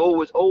 reasons. I've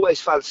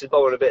always fancied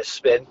bowling a bit of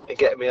spin and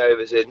getting me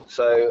overs in.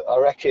 So I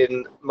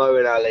reckon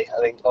Moeen Ali.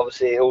 I think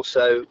obviously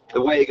also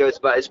the way he goes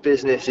about his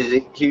business is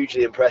a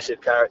hugely impressive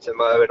character,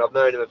 Mo, and I've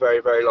known him a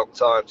very, very long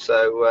time.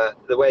 So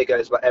the way he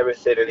goes about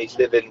everything, and he's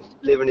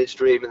living his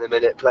dream in the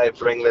minute, playing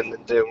for England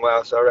and doing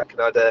well. So I reckon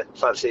I'd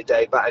fancy a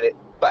day batting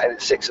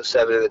at 6 or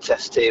 7 in the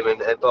Test team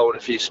and bowling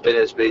a few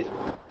spinners. Be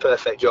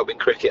perfect job in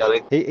cricket, I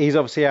think. He's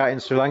obviously out in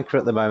Sri Lanka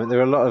at the moment. There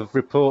are a lot of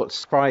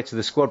reports prior to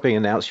the squad being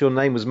announced. Your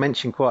name was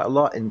mentioned quite a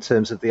lot in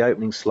terms of the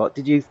opening slot.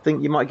 Did you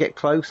think you might get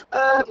close?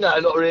 No,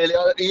 not really.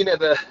 You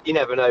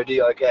never know, do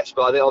you? I guess.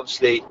 But I think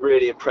obviously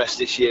really impressed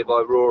this year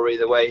by Rory,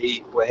 the way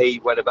he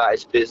went about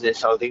his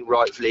business. I think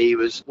rightfully he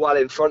was well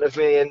in front of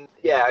me, and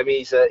yeah, I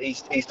mean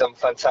he's done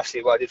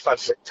fantastically well. He did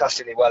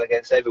fantastically well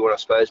against everyone, I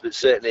suppose, but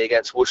certainly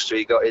against Worcester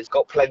he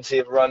got plenty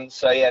of runs.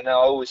 So yeah, no,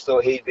 I always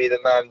thought he'd be the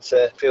man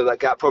to fill that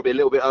gap. Probably a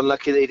little bit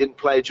unlucky that he didn't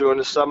play during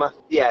the summer.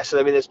 Yeah, so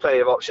I mean there's plenty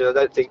of options. I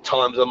don't think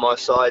time's on my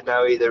side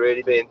now either,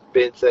 really being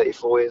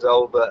 34 years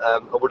old. But I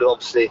would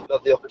obviously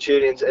love the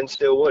opportunity and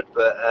still would.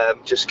 But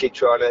just keep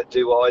trying to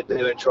do what I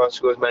do and try and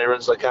score as many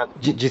runs as I can.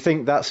 Do you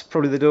think that's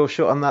probably the door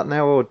shut on that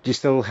now, or do you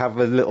still have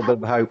a little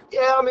bit of hope?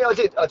 Yeah, I mean I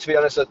did. To be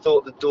honest, I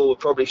thought the door would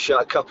probably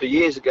shut a couple of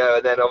years ago,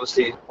 and then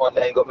obviously one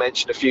name got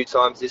mentioned a few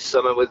times this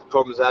summer with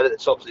problems I had at the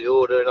top of the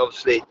order, and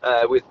obviously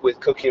with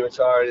Cookie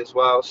retiring as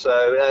well.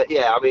 So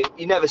yeah, I mean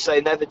you never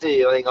say never, do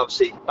you? I think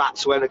obviously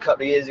Bats went a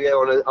couple of years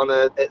ago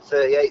at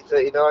 38,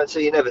 39, so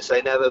you never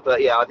say never.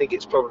 But yeah, I think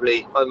it's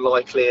probably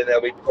unlikely, and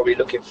they'll be probably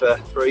looking for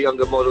a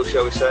younger model,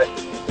 shall we say.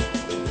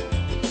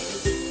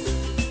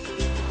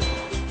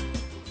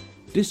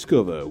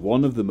 Discover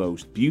one of the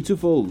most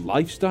beautiful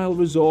lifestyle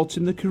resorts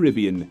in the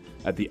Caribbean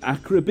at the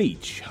Accra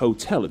Beach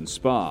Hotel and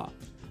Spa.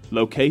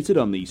 Located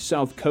on the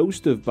south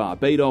coast of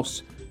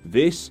Barbados,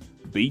 this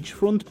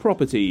beachfront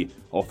property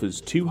offers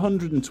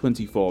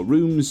 224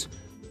 rooms,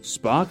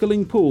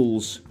 sparkling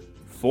pools,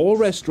 4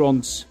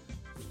 restaurants,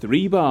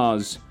 3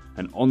 bars,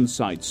 an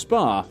on-site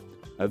spa,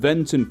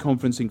 event and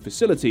conferencing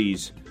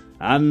facilities,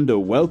 and a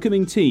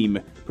welcoming team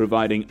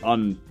providing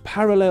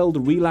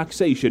unparalleled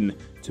relaxation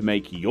to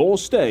make your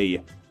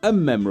stay a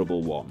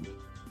memorable one.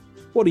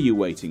 What are you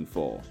waiting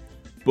for?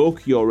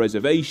 Book your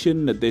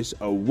reservation at this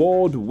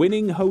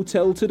award-winning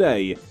hotel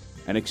today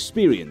and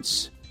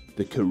experience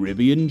the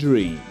Caribbean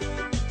dream.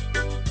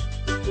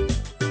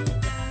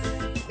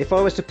 If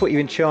I was to put you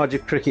in charge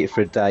of cricket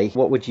for a day,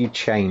 what would you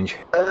change?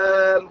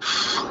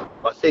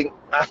 I think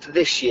after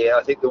this year,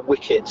 I think the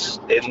wickets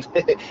in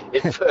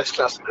in first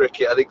class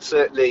cricket, I think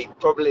certainly,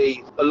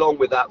 probably along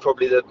with that,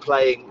 probably the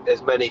playing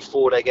as many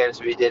 4-day games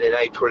as we did in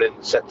April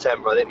and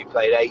September. I think we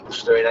played 8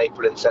 in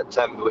April and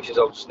September, which is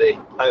obviously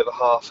over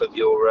half of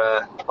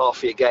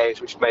your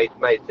games, which made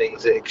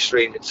things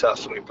extremely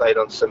tough, and we played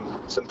on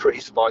some pretty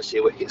spicy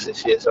wickets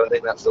this year. So I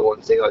think that's the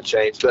one thing I'd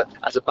change. But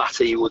as a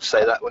batter, you would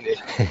say that, wouldn't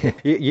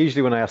you?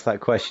 Usually when I ask that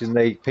question,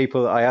 the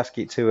people that I ask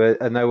it to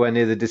are nowhere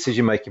near the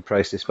decision-making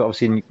process. But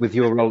obviously with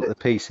your role at the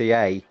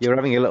PCA, you're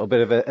having a little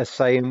bit of a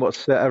say in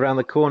what's around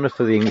the corner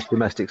for the English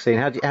domestic scene.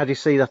 How do you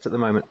see that at the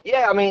moment?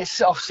 Yeah, I mean,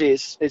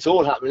 it's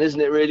all happening,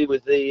 isn't it, really,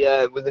 with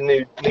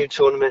the new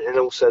tournament and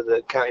also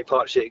the county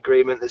partnership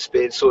agreement that's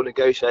being sort of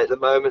negotiated at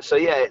the moment. So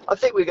yeah, I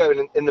think we're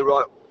going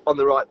on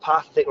the right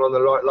path. I think we're on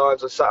the right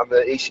lines. I sat on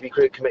the ECB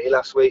Cricket Committee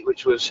last week,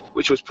 which was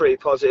pretty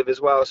positive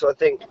as well. So I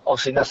think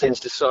obviously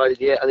nothing's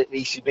decided yet. I think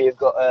the ECB have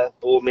got a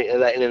board meeting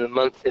later in the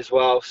month as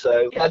well.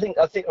 So yeah, I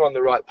think we're on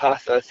the right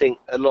path. I think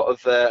a lot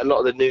of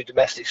the new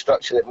domestic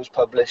structure that was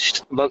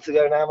published a month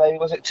ago now, maybe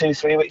was it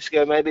 2-3 weeks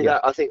ago, maybe. Yeah.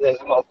 I think there's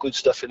a lot of good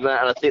stuff in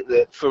that, and I think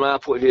that from our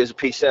point of view as a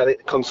PCA, I think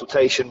the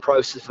consultation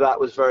process for that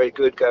was very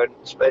good.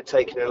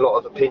 Taking a lot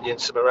of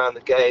opinions from around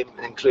the game,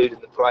 including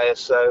the players.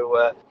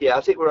 So yeah,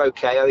 I think we're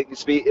okay. I think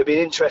it'll be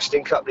an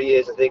interesting couple of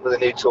years, I think, with a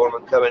new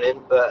tournament coming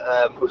in,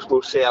 but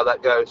we'll see how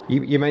that goes.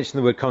 You mentioned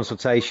the word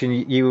consultation.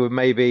 You were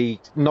maybe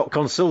not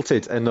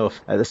consulted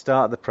enough at the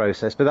start of the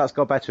process, but that's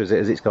got better as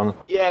it's gone.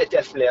 Yeah,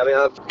 definitely. I mean,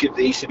 I'll give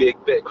the ECB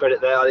a bit of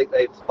credit there. I think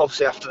they've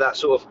obviously, after that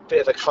sort of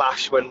bit of a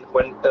clash when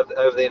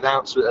over the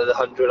announcement of the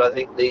 100, I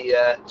think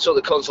the sort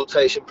of the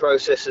consultation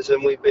processes,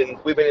 and we've been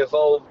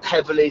involved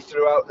heavily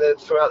throughout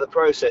the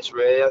process.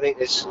 Really, I think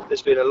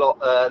there's been a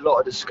lot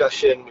of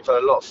discussion. We've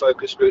had a lot of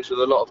focus groups with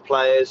a lot of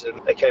players, and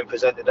they came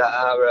presented at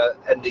our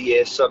end of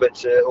year summit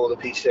to all the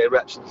PCA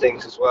reps and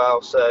things as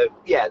well. So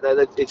yeah,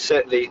 it's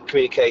certainly,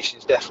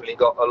 communication's definitely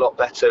got a lot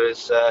better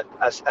as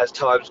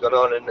time's gone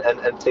on,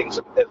 and things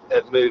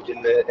have moved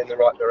in the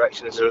right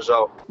direction as a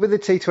result. With the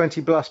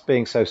T20 Blast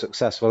being so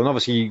successful, and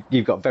obviously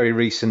you've got very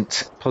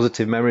recent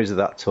positive memories of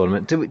that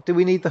tournament, do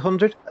we need the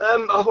 100?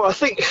 Well, I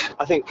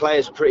think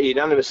players were pretty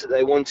unanimous that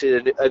they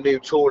wanted a new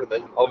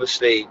tournament.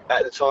 Obviously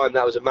at the time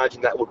that was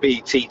imagined that would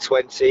be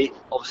T20.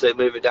 Obviously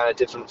they're moving down a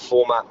different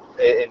format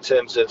in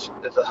terms of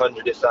the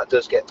 100 if that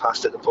does get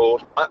passed at the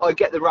board. I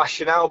get the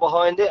rationale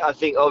behind it. I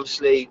think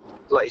obviously,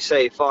 like you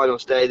say,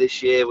 finals day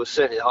this year was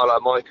certainly the highlight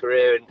of my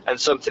career, and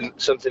something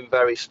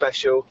very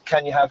special.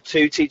 Can you have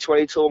 2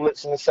 T20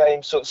 tournaments in the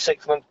same sort of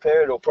 6-month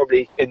period, or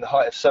probably in the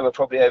height of summer,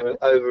 probably over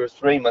a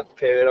 3-month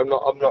period?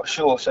 I'm not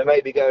sure. So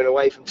maybe going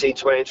away from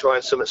T20 and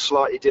trying something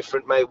slightly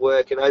different may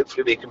work, and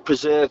hopefully we can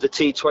preserve the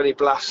T20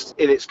 Blast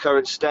in its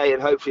current state,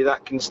 and hopefully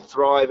that can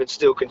thrive and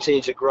still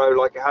continue to grow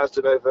like it has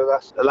done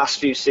over the last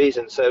few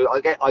seasons. So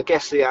I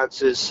guess the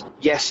answer is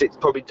yes, it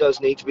probably does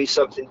need to be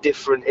something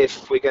different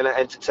if we're going to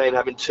entertain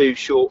having 2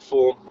 short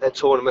form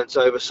tournaments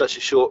over such a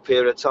short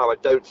period of time. I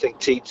don't think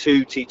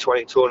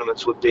T20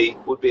 tournaments would be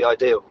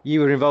ideal.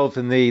 You were involved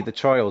in the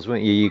trials,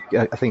 weren't you? You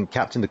I think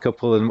captained a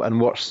couple and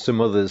watched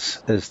some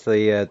others as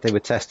they were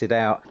tested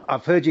out.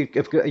 I've heard you've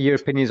got your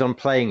opinions on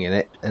playing in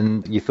it,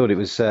 and you thought it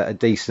was a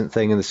decent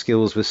thing and the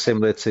skills were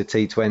similar to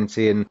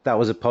T20, and that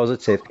was a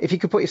positive. If you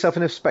could put yourself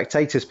in a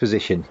spectator's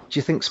position, do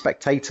you think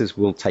spectators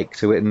will take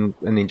to it and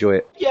enjoy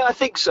it? Yeah, I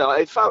think so.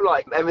 It felt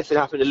like everything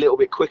happened a little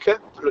bit quicker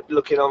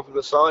looking on from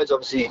the sides.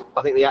 Obviously,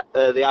 I think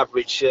the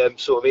average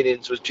sort of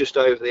innings was just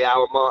over the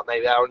hour mark,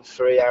 maybe hour and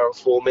 3, hour and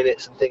 4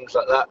 minutes and things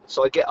like that.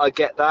 So I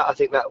get that. I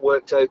think that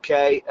worked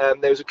okay.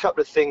 There was a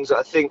couple of things that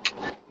I think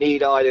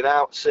need ironing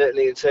out,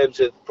 certainly in terms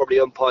of probably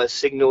umpire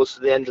signals to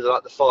the end of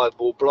the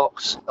 5-ball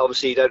blocks.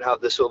 Obviously, you don't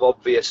have the sort of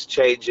obvious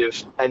change of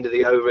end of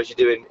the over as you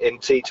do in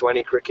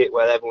T20 cricket,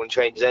 where everyone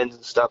changes ends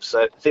and stuff.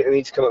 So I think they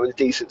need to come up with a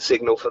decent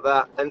signal for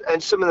that.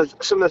 And some of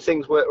the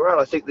things work well.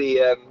 I think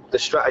the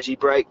strategy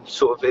break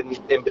sort of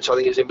in between, I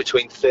think it was in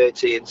between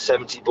 30 and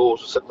 70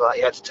 balls or something like that.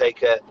 You had to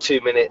take a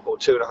 2-minute or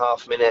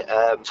 2.5-minute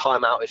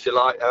timeout, if you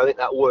like. And I think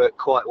that worked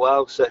quite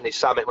well. Certainly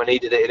Samit, when he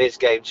did it in his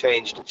game,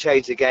 changed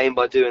the game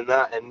by doing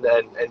that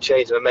and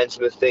changed the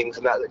momentum of things.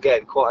 And that,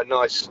 again, quite a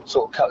nice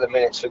sort of couple of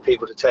minutes for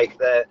people to take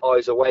their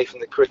eyes away from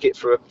the cricket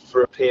for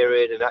a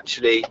period and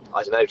actually,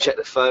 I don't know, check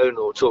the phone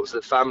or talk to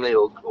the family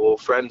or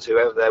friends,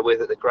 whoever they're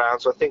with at the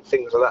ground. So I think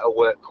things like that will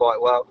work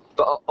quite well.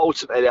 But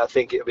ultimately, I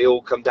think it'll be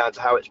all come down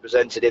to how it's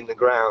presented in the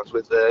grounds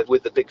with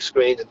the big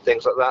screens and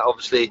things like that.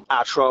 Obviously,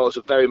 our trials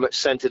are very much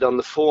centred on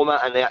the format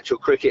and the actual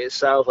cricket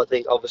itself. I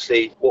think,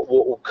 obviously, what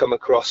will come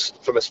across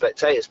from a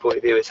spectator's point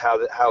of view is how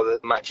the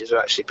matches are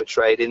actually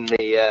portrayed in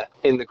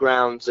the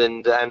grounds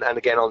and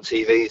again on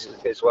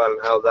TVs as well,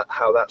 and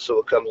how that sort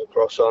of comes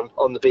across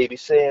on the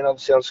BBC and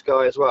obviously on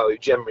Sky as well, who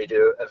generally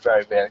do a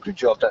very, very good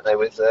job, don't they,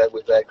 with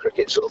their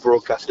cricket sort of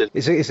broadcasting.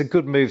 It's a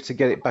good move to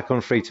get it back on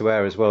free to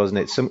air as well, isn't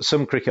it?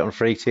 Some cricket it on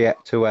free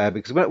to air,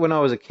 because when I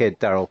was a kid,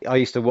 Daryl, I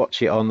used to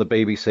watch it on the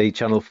BBC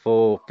Channel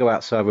 4, go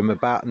outside with my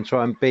bat and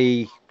try and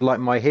be like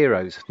my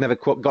heroes. Never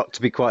got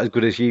to be quite as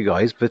good as you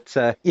guys, but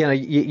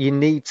you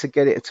need to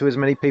get it to as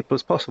many people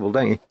as possible,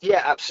 don't you?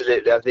 Yeah,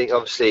 absolutely. I think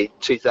obviously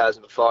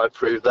 2005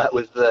 proved that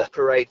with the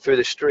parade through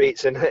the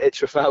streets and at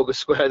Trafalgar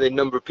Square, the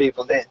number of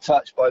people getting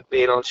touched by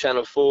being on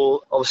Channel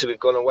 4. Obviously, we've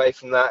gone away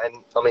from that,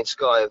 and I mean,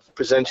 Sky have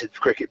presented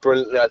cricket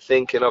brilliantly, I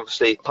think, and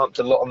obviously pumped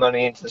a lot of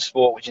money into the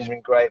sport, which has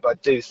been great. But I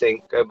do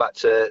think going back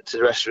to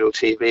terrestrial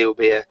TV will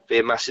be a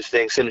massive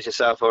thing. Similar to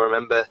yourself, I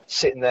remember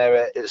sitting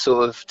there at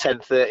sort of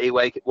 10:30,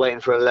 waiting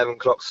for an 11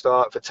 o'clock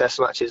start for Test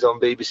matches on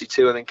BBC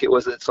Two, I think it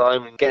was at the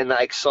time, and getting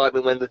that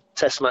excitement when the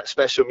Test match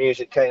special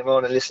music came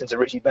on and listening to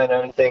Richie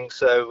Benaud and things.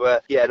 So I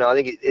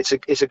think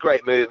it's a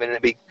great move, and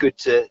it'd be good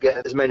to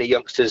get as many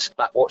youngsters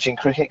back watching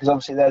cricket, because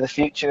obviously they're the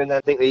future, and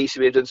I think the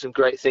ECB have done some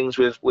great things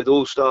with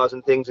All Stars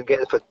and things, and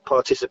getting the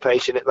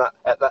participation at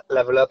that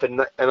level up,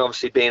 and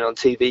obviously being on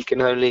TV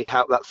can only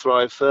help that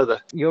thrive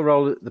further. Your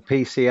role at the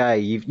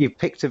PCA, you've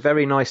picked a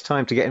very nice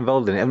time to get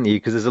involved in it, haven't you?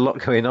 Because there's a lot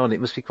going on. It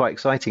must be quite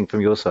exciting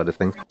from your side of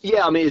things.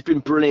 Yeah, I mean, it's been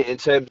brilliant in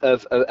terms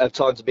of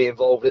time to be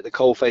involved at the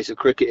coalface of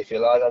cricket, if you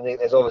like. I think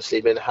there's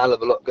obviously been a hell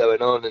of a lot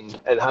going on, and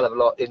a hell of a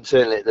lot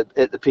internally at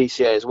the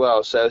PCA as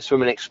well. So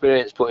from an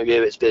experience point of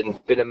view, it's been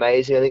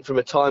amazing. I think from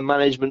a time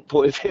management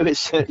point of view, it's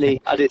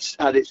certainly had its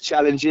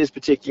challenges,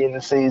 particularly in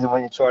the season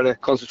when you're trying to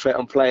concentrate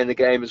on playing the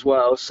game as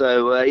well.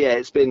 So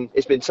it's been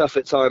tough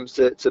at times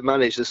to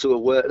manage the sort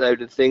of workload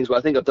and things, but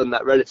I think I've done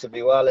that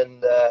relatively well,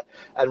 and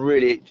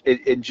really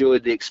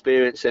enjoyed the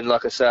experience. And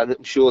like I said,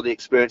 I'm sure the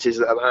experiences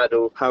that I've had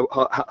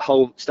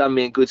will stand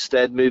me in good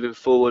stead moving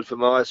forward for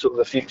my sort of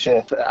a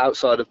future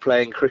outside of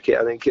playing cricket.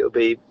 I think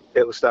it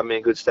will stand me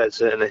in good stead,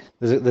 certainly.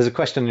 There's a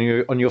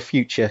question on your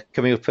future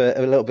coming up a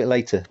little bit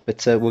later,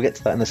 but we'll get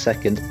to that in a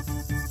second.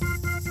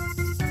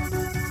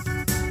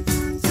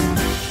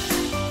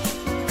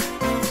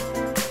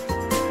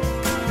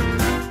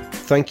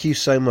 Thank you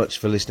so much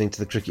for listening to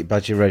the Cricket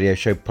Badger Radio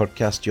Show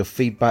podcast. Your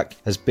feedback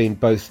has been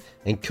both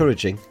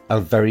encouraging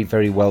and very,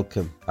 very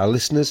welcome. Our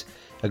listeners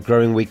are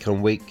growing week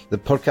on week. The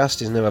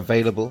podcast is now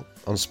available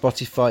on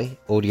Spotify,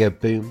 Audio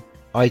Boom,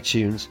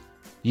 iTunes,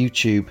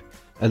 YouTube,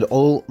 and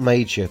all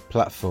major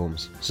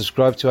platforms.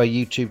 Subscribe to our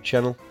YouTube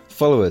channel.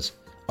 Follow us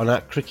on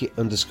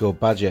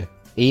 @cricket_badger.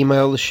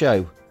 Email the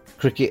show,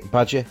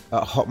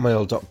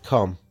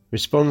 cricketbadger@hotmail.com.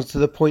 Respond to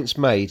the points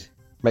made,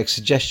 make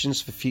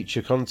suggestions for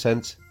future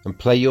content, and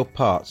play your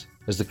part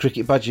as the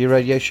Cricket Badger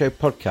Radio Show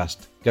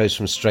podcast goes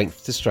from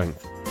strength to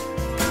strength.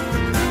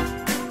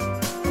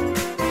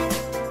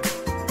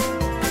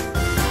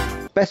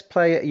 Best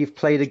player you've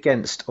played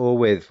against or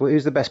with?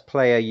 Who's the best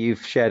player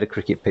you've shared a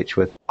cricket pitch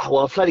with?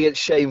 Well, I've played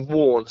against Shane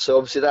Warne, so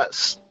obviously that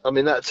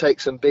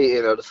takes some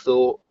beating, I'd have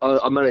thought.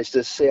 I managed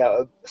to see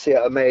out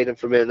a maiden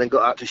from him, and then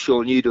got out to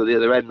Sean Udall the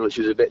other end, which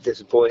was a bit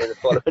disappointing the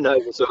following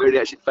over, so I really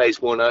actually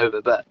faced one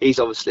over. But he's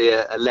obviously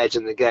a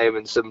legend in the game,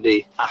 and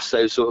somebody asks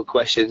those sort of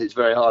questions, it's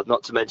very hard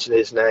not to mention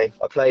his name.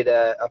 I played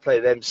an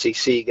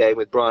MCC game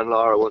with Brian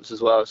Lara once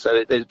as well,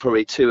 so there's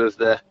probably two of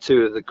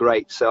the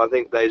greats. So I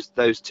think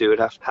those two would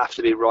have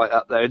to be right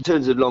up there. In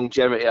terms of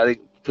longevity, I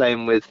think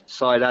playing with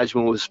Syed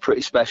Ajmal was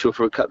pretty special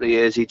for a couple of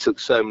years. He took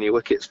so many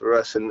wickets for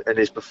us, and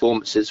his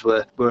performances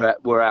were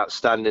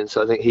outstanding.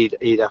 So I think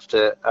he'd have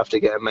to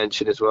get a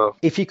mention as well.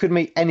 If you could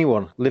meet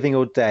anyone, living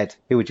or dead,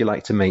 who would you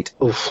like to meet?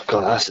 Oh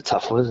God, that's a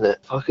tough one, isn't it?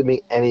 If I could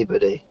meet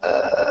anybody,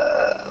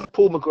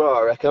 Paul McGrath,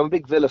 I reckon. I'm a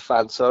big Villa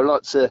fan, so I'd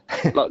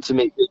like to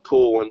meet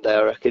Paul one day,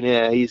 I reckon.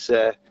 Yeah, he's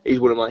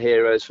one of my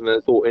heroes from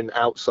a sporting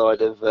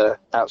outside of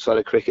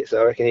cricket,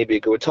 so I reckon he'd be a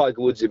good one.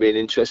 Tiger Woods would be an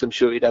interest. I'm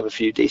sure he'd have a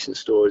few decent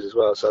stories as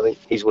well. So I think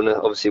he's one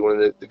of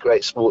the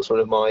great sportsmen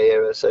of my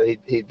era, so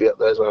he'd be up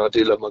there as well. I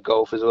do love my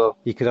golf as well.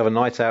 You could have a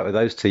night out with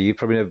those two. You'd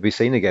probably never be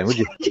seen again, would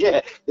you?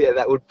 yeah,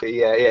 that would be.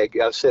 Yeah.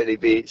 I'd certainly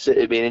be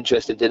an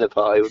interesting dinner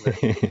party,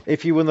 wouldn't it?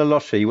 If you won the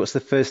lottery, what's the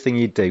first thing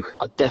you'd do?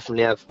 I'd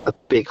definitely have a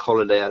big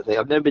holiday. I think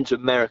I've never been to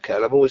America,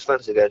 and I've always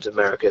fancied going to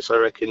America. So I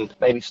reckon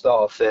maybe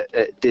start off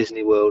at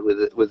Disney World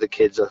with the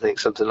kids. I think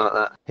something like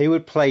that. Who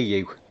would play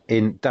you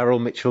in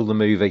Daryl Mitchell the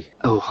movie?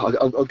 Oh,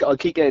 I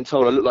keep getting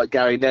told I look like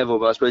Gary Neville,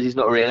 but I suppose he's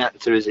not really an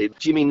actor, is he?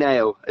 Jimmy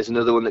Nail is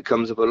another one that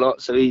comes up a lot,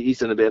 so he's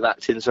done a bit of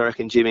acting, so I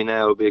reckon Jimmy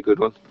Nail would be a good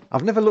one.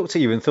 I've never looked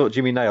at you and thought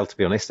Jimmy Nail, to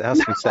be honest. It has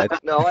to be said.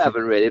 No, I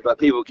haven't really, but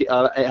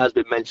it has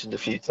been mentioned a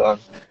few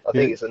times. I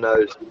think it's a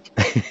nose.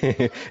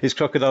 Is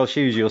Crocodile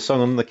Shoes your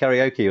song on the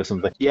karaoke or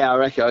something? Yeah, I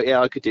reckon.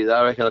 Yeah, I could do that.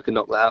 I reckon I could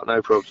knock that out,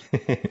 no problem.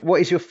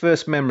 What is your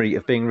first memory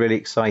of being really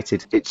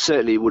excited? It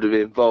certainly would have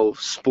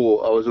involved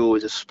sport. I was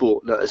always a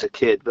sport nut as a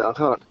kid, but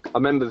I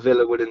remember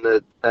Villa winning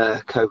the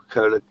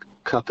Coca-Cola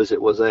Cup as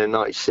it was there in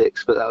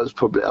 '96, but that was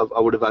probably, I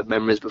would have had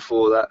memories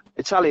before that.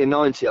 Italia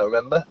 '90, I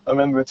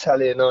remember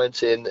Italia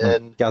 '90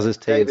 and Gazza's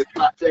team.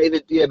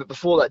 But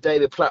before that,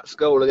 David Platt's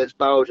goal against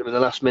Belgium in the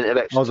last minute of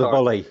extra time. The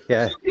volley,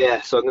 yeah.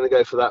 Yeah, so I'm going to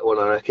go for that one,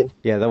 I reckon.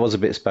 Yeah, that was a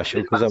bit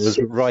special because that was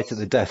right at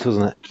the death,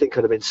 wasn't it? I think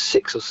I'd have been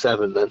 6 or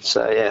 7 then,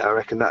 so yeah, I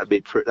reckon that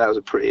was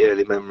a pretty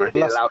early memory.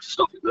 Allowed to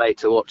stop it late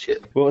to watch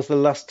it. What was the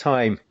last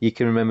time you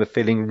can remember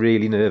feeling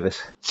really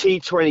nervous?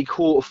 T20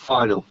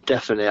 quarter-final,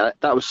 definitely.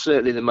 That was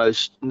certainly the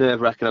most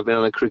nerve-wracking I've been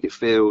on a cricket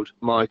field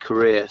my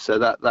career, so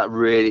that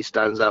really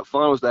stands out.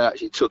 Finals day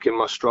actually took in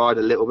my stride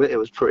a little bit. It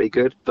was pretty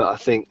good, but I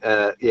think,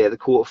 the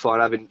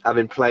quarter-final,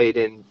 having played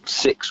in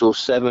 6 or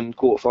 7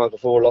 quarter-finals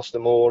before, lost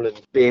them all, and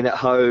being at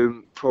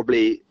home,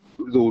 probably,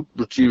 with all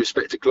due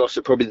respect to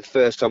Gloucester, probably the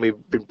first time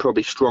we've been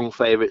probably strong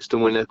favourites to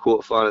win a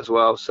quarter-final as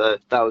well. So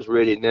that was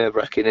really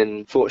nerve-wracking.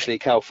 And fortunately,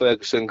 Cal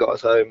Ferguson got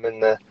us home in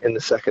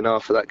the second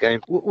half of that game.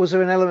 Was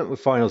there an element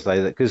with finals day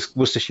that, because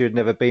Worcestershire had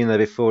never been there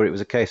before, it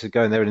was a case of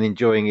going there and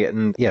enjoying it,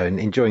 and and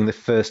enjoying the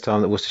first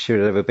time that Worcestershire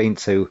had ever been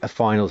to a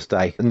finals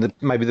day, and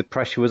maybe the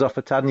pressure was off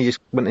a tad, and you just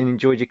went and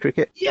enjoyed your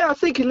cricket? Yeah, I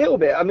think a little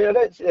bit. I mean,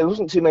 there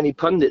wasn't too many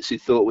pundits who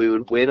thought we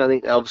would win. I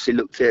think they obviously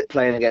looked at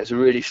playing against a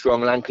really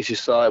strong Lancashire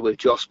side with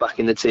Joss back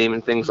in the team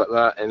and things like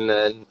that. And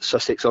then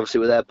Sussex, obviously,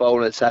 with their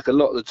bowling attack, a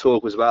lot of the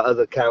talk was about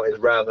other counties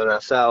rather than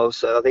ourselves.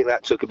 So I think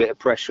that took a bit of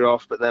pressure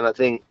off. But then I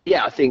think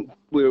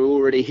we were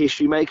already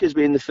history makers,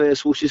 being the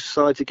first Worcestershire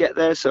side to get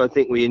there. So I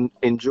think we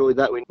enjoyed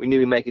that. We knew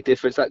we'd make a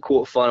difference. That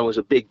quarter-final was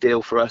a big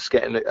deal for us,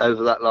 getting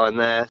over that line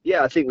there.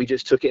 Yeah, I think we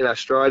just took it in our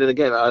stride. And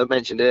again, I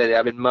mentioned earlier,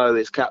 having Mo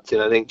as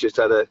captain, I think just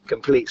had a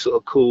complete sort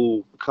of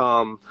cool,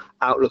 calm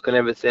outlook on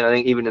everything. I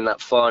think even in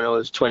that final,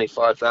 there's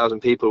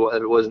 25,000 people,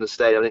 whatever it was in the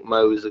stadium. I think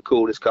Mo was the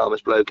coolest,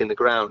 calmest bloke in the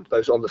ground,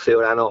 both on the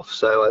field and off.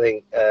 So I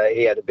think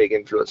he had a big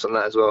influence on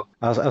that as well.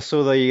 I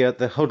saw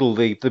the huddle,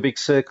 the big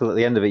circle at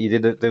the end of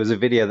it. There was a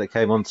video that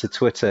came onto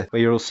Twitter where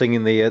you're all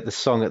singing the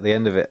song at the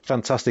end of it.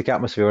 Fantastic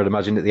atmosphere, I'd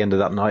imagine, at the end of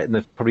that night,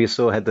 and probably a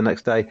sore head the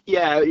next day.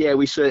 Yeah,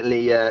 we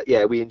certainly,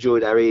 we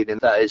enjoyed our evening,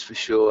 that is for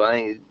sure. I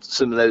think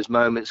some of those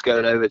moments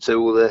going over to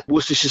all the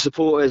Worcestershire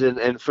supporters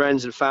and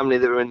friends and family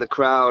that were in the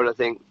crowd, I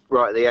think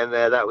right at the end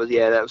there, that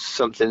was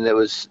something that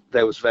was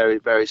very,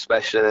 very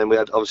special. And we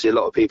had obviously a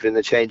lot of people in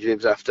the change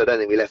rooms after. I don't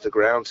think we left the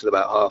ground till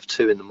about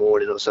 2:30 in the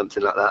morning or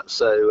something like that.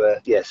 So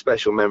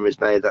special memories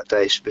made that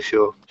day for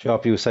sure.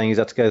 Sharpie was saying he's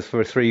had to go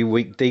for a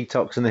 3-week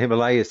detox in the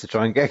Himalayas to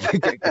try and get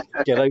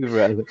over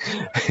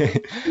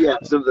it. Yeah,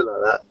 something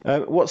like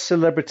that. What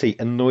celebrity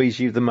annoys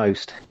you the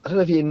most? I don't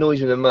know if he annoys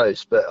me the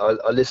most, but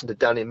I listened to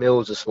Danny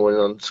Mills this morning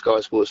on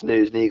Sky Sports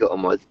News, and he got on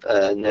my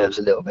nerves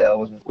a little bit. I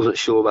wasn't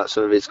sure about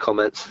some of his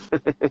comments.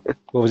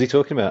 What was he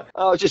talking about?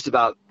 Oh, just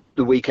about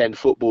the weekend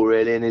football,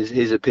 really, and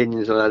his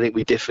opinions. And I think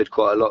we differed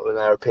quite a lot in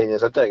our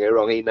opinions. I don't get it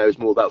wrong, he knows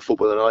more about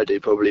football than I do,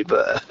 probably,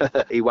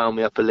 but he wound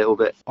me up a little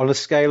bit. On a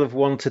scale of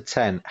 1 to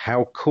 10,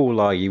 how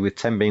cool are you with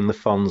 10 being the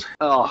Fonz?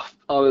 Oh,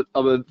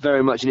 I'm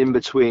very much an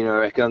in-between, I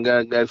reckon. I'm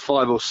going to go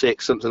 5 or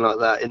 6, something like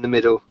that, in the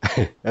middle.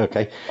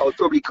 Okay. I was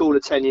probably cooler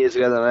 10 years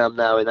ago than I am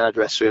now in our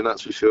dressing room,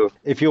 that's for sure.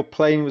 If your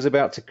plane was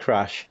about to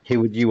crash, who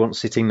would you want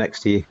sitting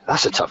next to you?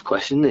 That's a tough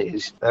question, isn't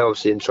it? They're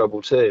obviously in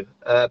trouble too.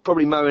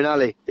 Probably Mo and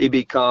Ali. He'd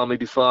be calm, he'd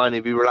be fine,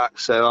 he'd be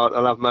relaxed, so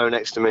I'll have Mo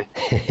next to me.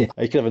 You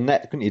could have a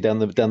net, couldn't you, down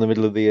the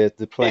middle of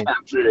the plane? Yeah,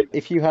 absolutely.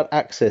 If you had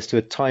access to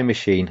a time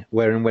machine,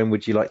 where and when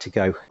would you like to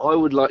go? I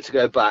would like to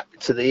go back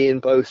to the Ian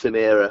Botham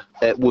era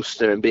at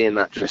Worcester and be in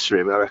that dressing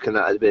room. I reckon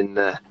that had been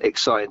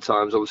exciting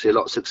times. Obviously, a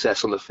lot of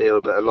success on the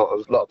field, but a lot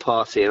of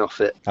partying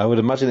off it. I would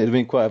imagine it would have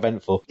been quite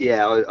eventful.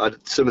 Yeah, I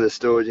some of the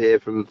stories here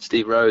from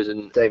Steve Rose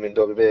and Damien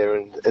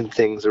Dogavere and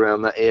things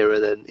around that era.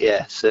 Then,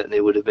 yeah, certainly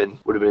would have been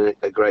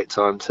a great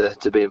time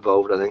to be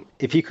involved, I think.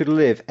 If you could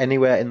live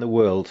anywhere in the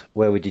world,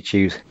 where would you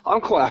choose?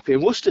 I'm quite happy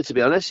in Worcester, to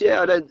be honest.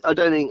 Yeah, I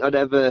don't think I'd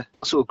ever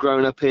sort of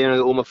grown up here and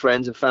got all my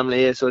friends and family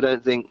here, so I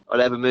don't think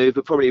I'd ever move.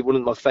 But probably one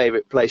of my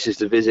favourite places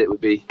to visit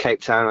would be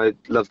Cape Town. I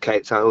love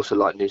Cape Town. I also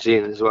like New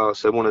Zealand as well.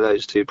 So one of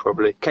those two,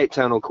 probably Cape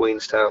Town or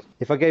Queenstown.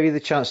 If I gave you the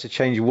chance to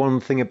change one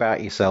thing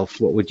about yourself,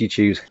 what would you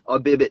choose?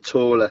 I'd be a bit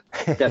taller.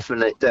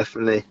 Definitely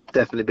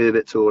be a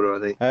bit taller, I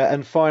think.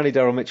 And finally,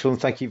 Daryl Mitchell, and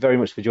thank you very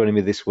much for joining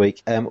me this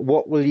week.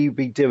 What will you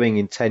be doing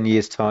in 10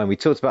 years' time? We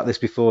talked about this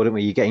before, didn't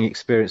we? You're getting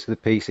experience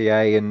with the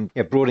PCA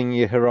and broadening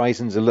your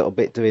horizons a little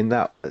bit doing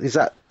that. Is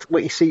that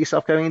what you see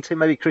yourself going into?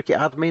 Maybe cricket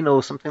admin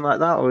or something like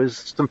that, or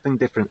is something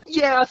different?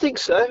 Yeah, I think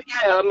so.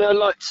 Yeah, I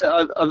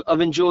mean,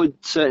 I've enjoyed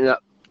certainly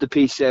the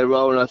PCA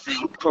role, and I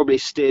think probably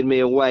steered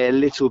me away a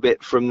little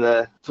bit from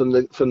the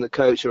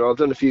coaching. I've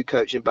done a few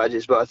coaching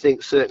badges, but I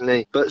think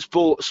certainly, but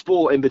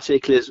sport in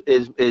particular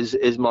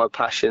is my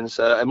passion.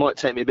 So it might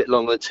take me a bit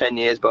longer than 10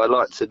 years, but I'd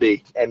like to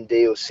be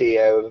MD or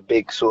CEO of a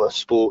big sort of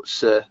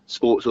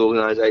sports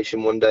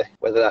organisation one day.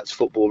 Whether that's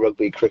football,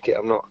 rugby, cricket,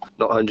 I'm not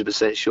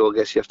 100% sure. I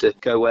guess you have to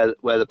go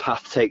where the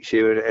path takes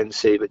you and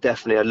see. But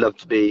definitely, I'd love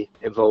to be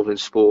involved in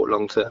sport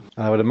long term.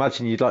 I would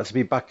imagine you'd like to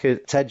be back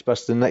at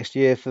Edgbaston next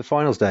year for the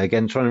finals day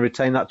again. Try trying to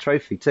retain that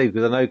trophy too,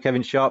 because I know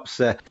Kevin Sharp's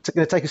going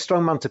to take a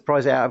strong man to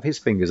prize it out of his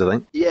fingers, I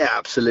think. Yeah,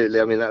 absolutely.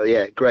 I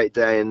mean, great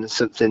day, and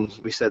something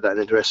we said that in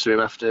the dressing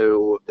room after,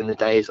 or in the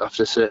days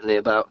after, certainly,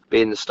 about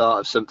being the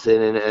start of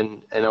something,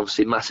 and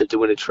obviously massive to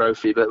win a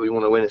trophy, but we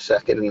want to win a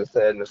second and a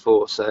third and a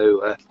fourth.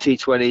 So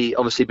T20,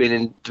 obviously being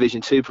in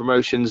Division 2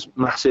 promotions,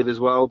 massive as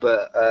well,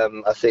 but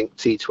I think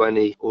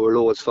T20 or a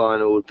Lord's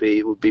final would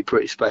be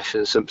pretty special,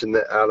 and something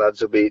that our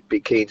lads will be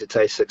keen to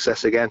taste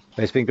success again.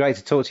 It's been great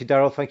to talk to you,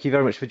 Daryl. Thank you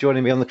very much for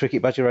joining me on the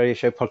Cricket Badger Radio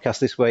Show podcast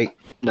this week.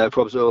 No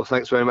problems at all.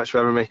 Thanks very much for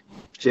having me.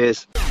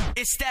 Cheers.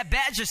 It's that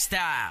Badger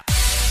style.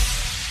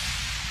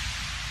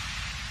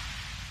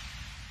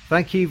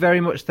 Thank you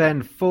very much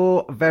then.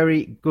 4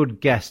 very good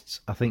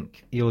guests, I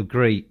think you'll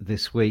agree,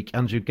 this week.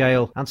 Andrew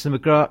Gale, Anthony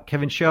McGrath,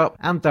 Kevin Sharp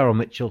and Daryl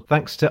Mitchell.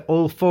 Thanks to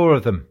all 4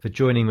 of them for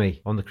joining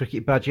me on the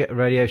Cricket Badger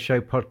Radio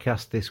Show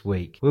podcast this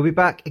week. We'll be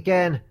back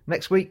again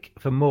next week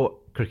for more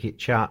cricket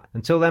chat.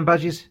 Until then,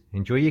 Badgers,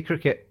 enjoy your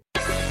cricket.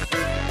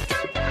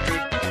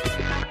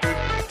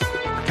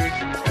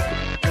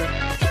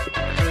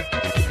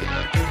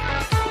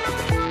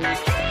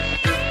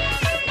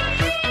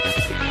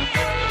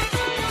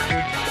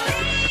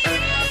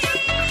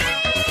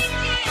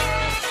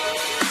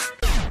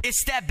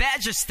 It's that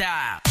Badger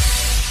style.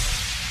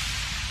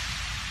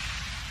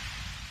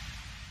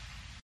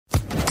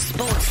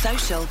 Sports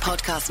Social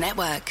Podcast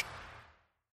Network.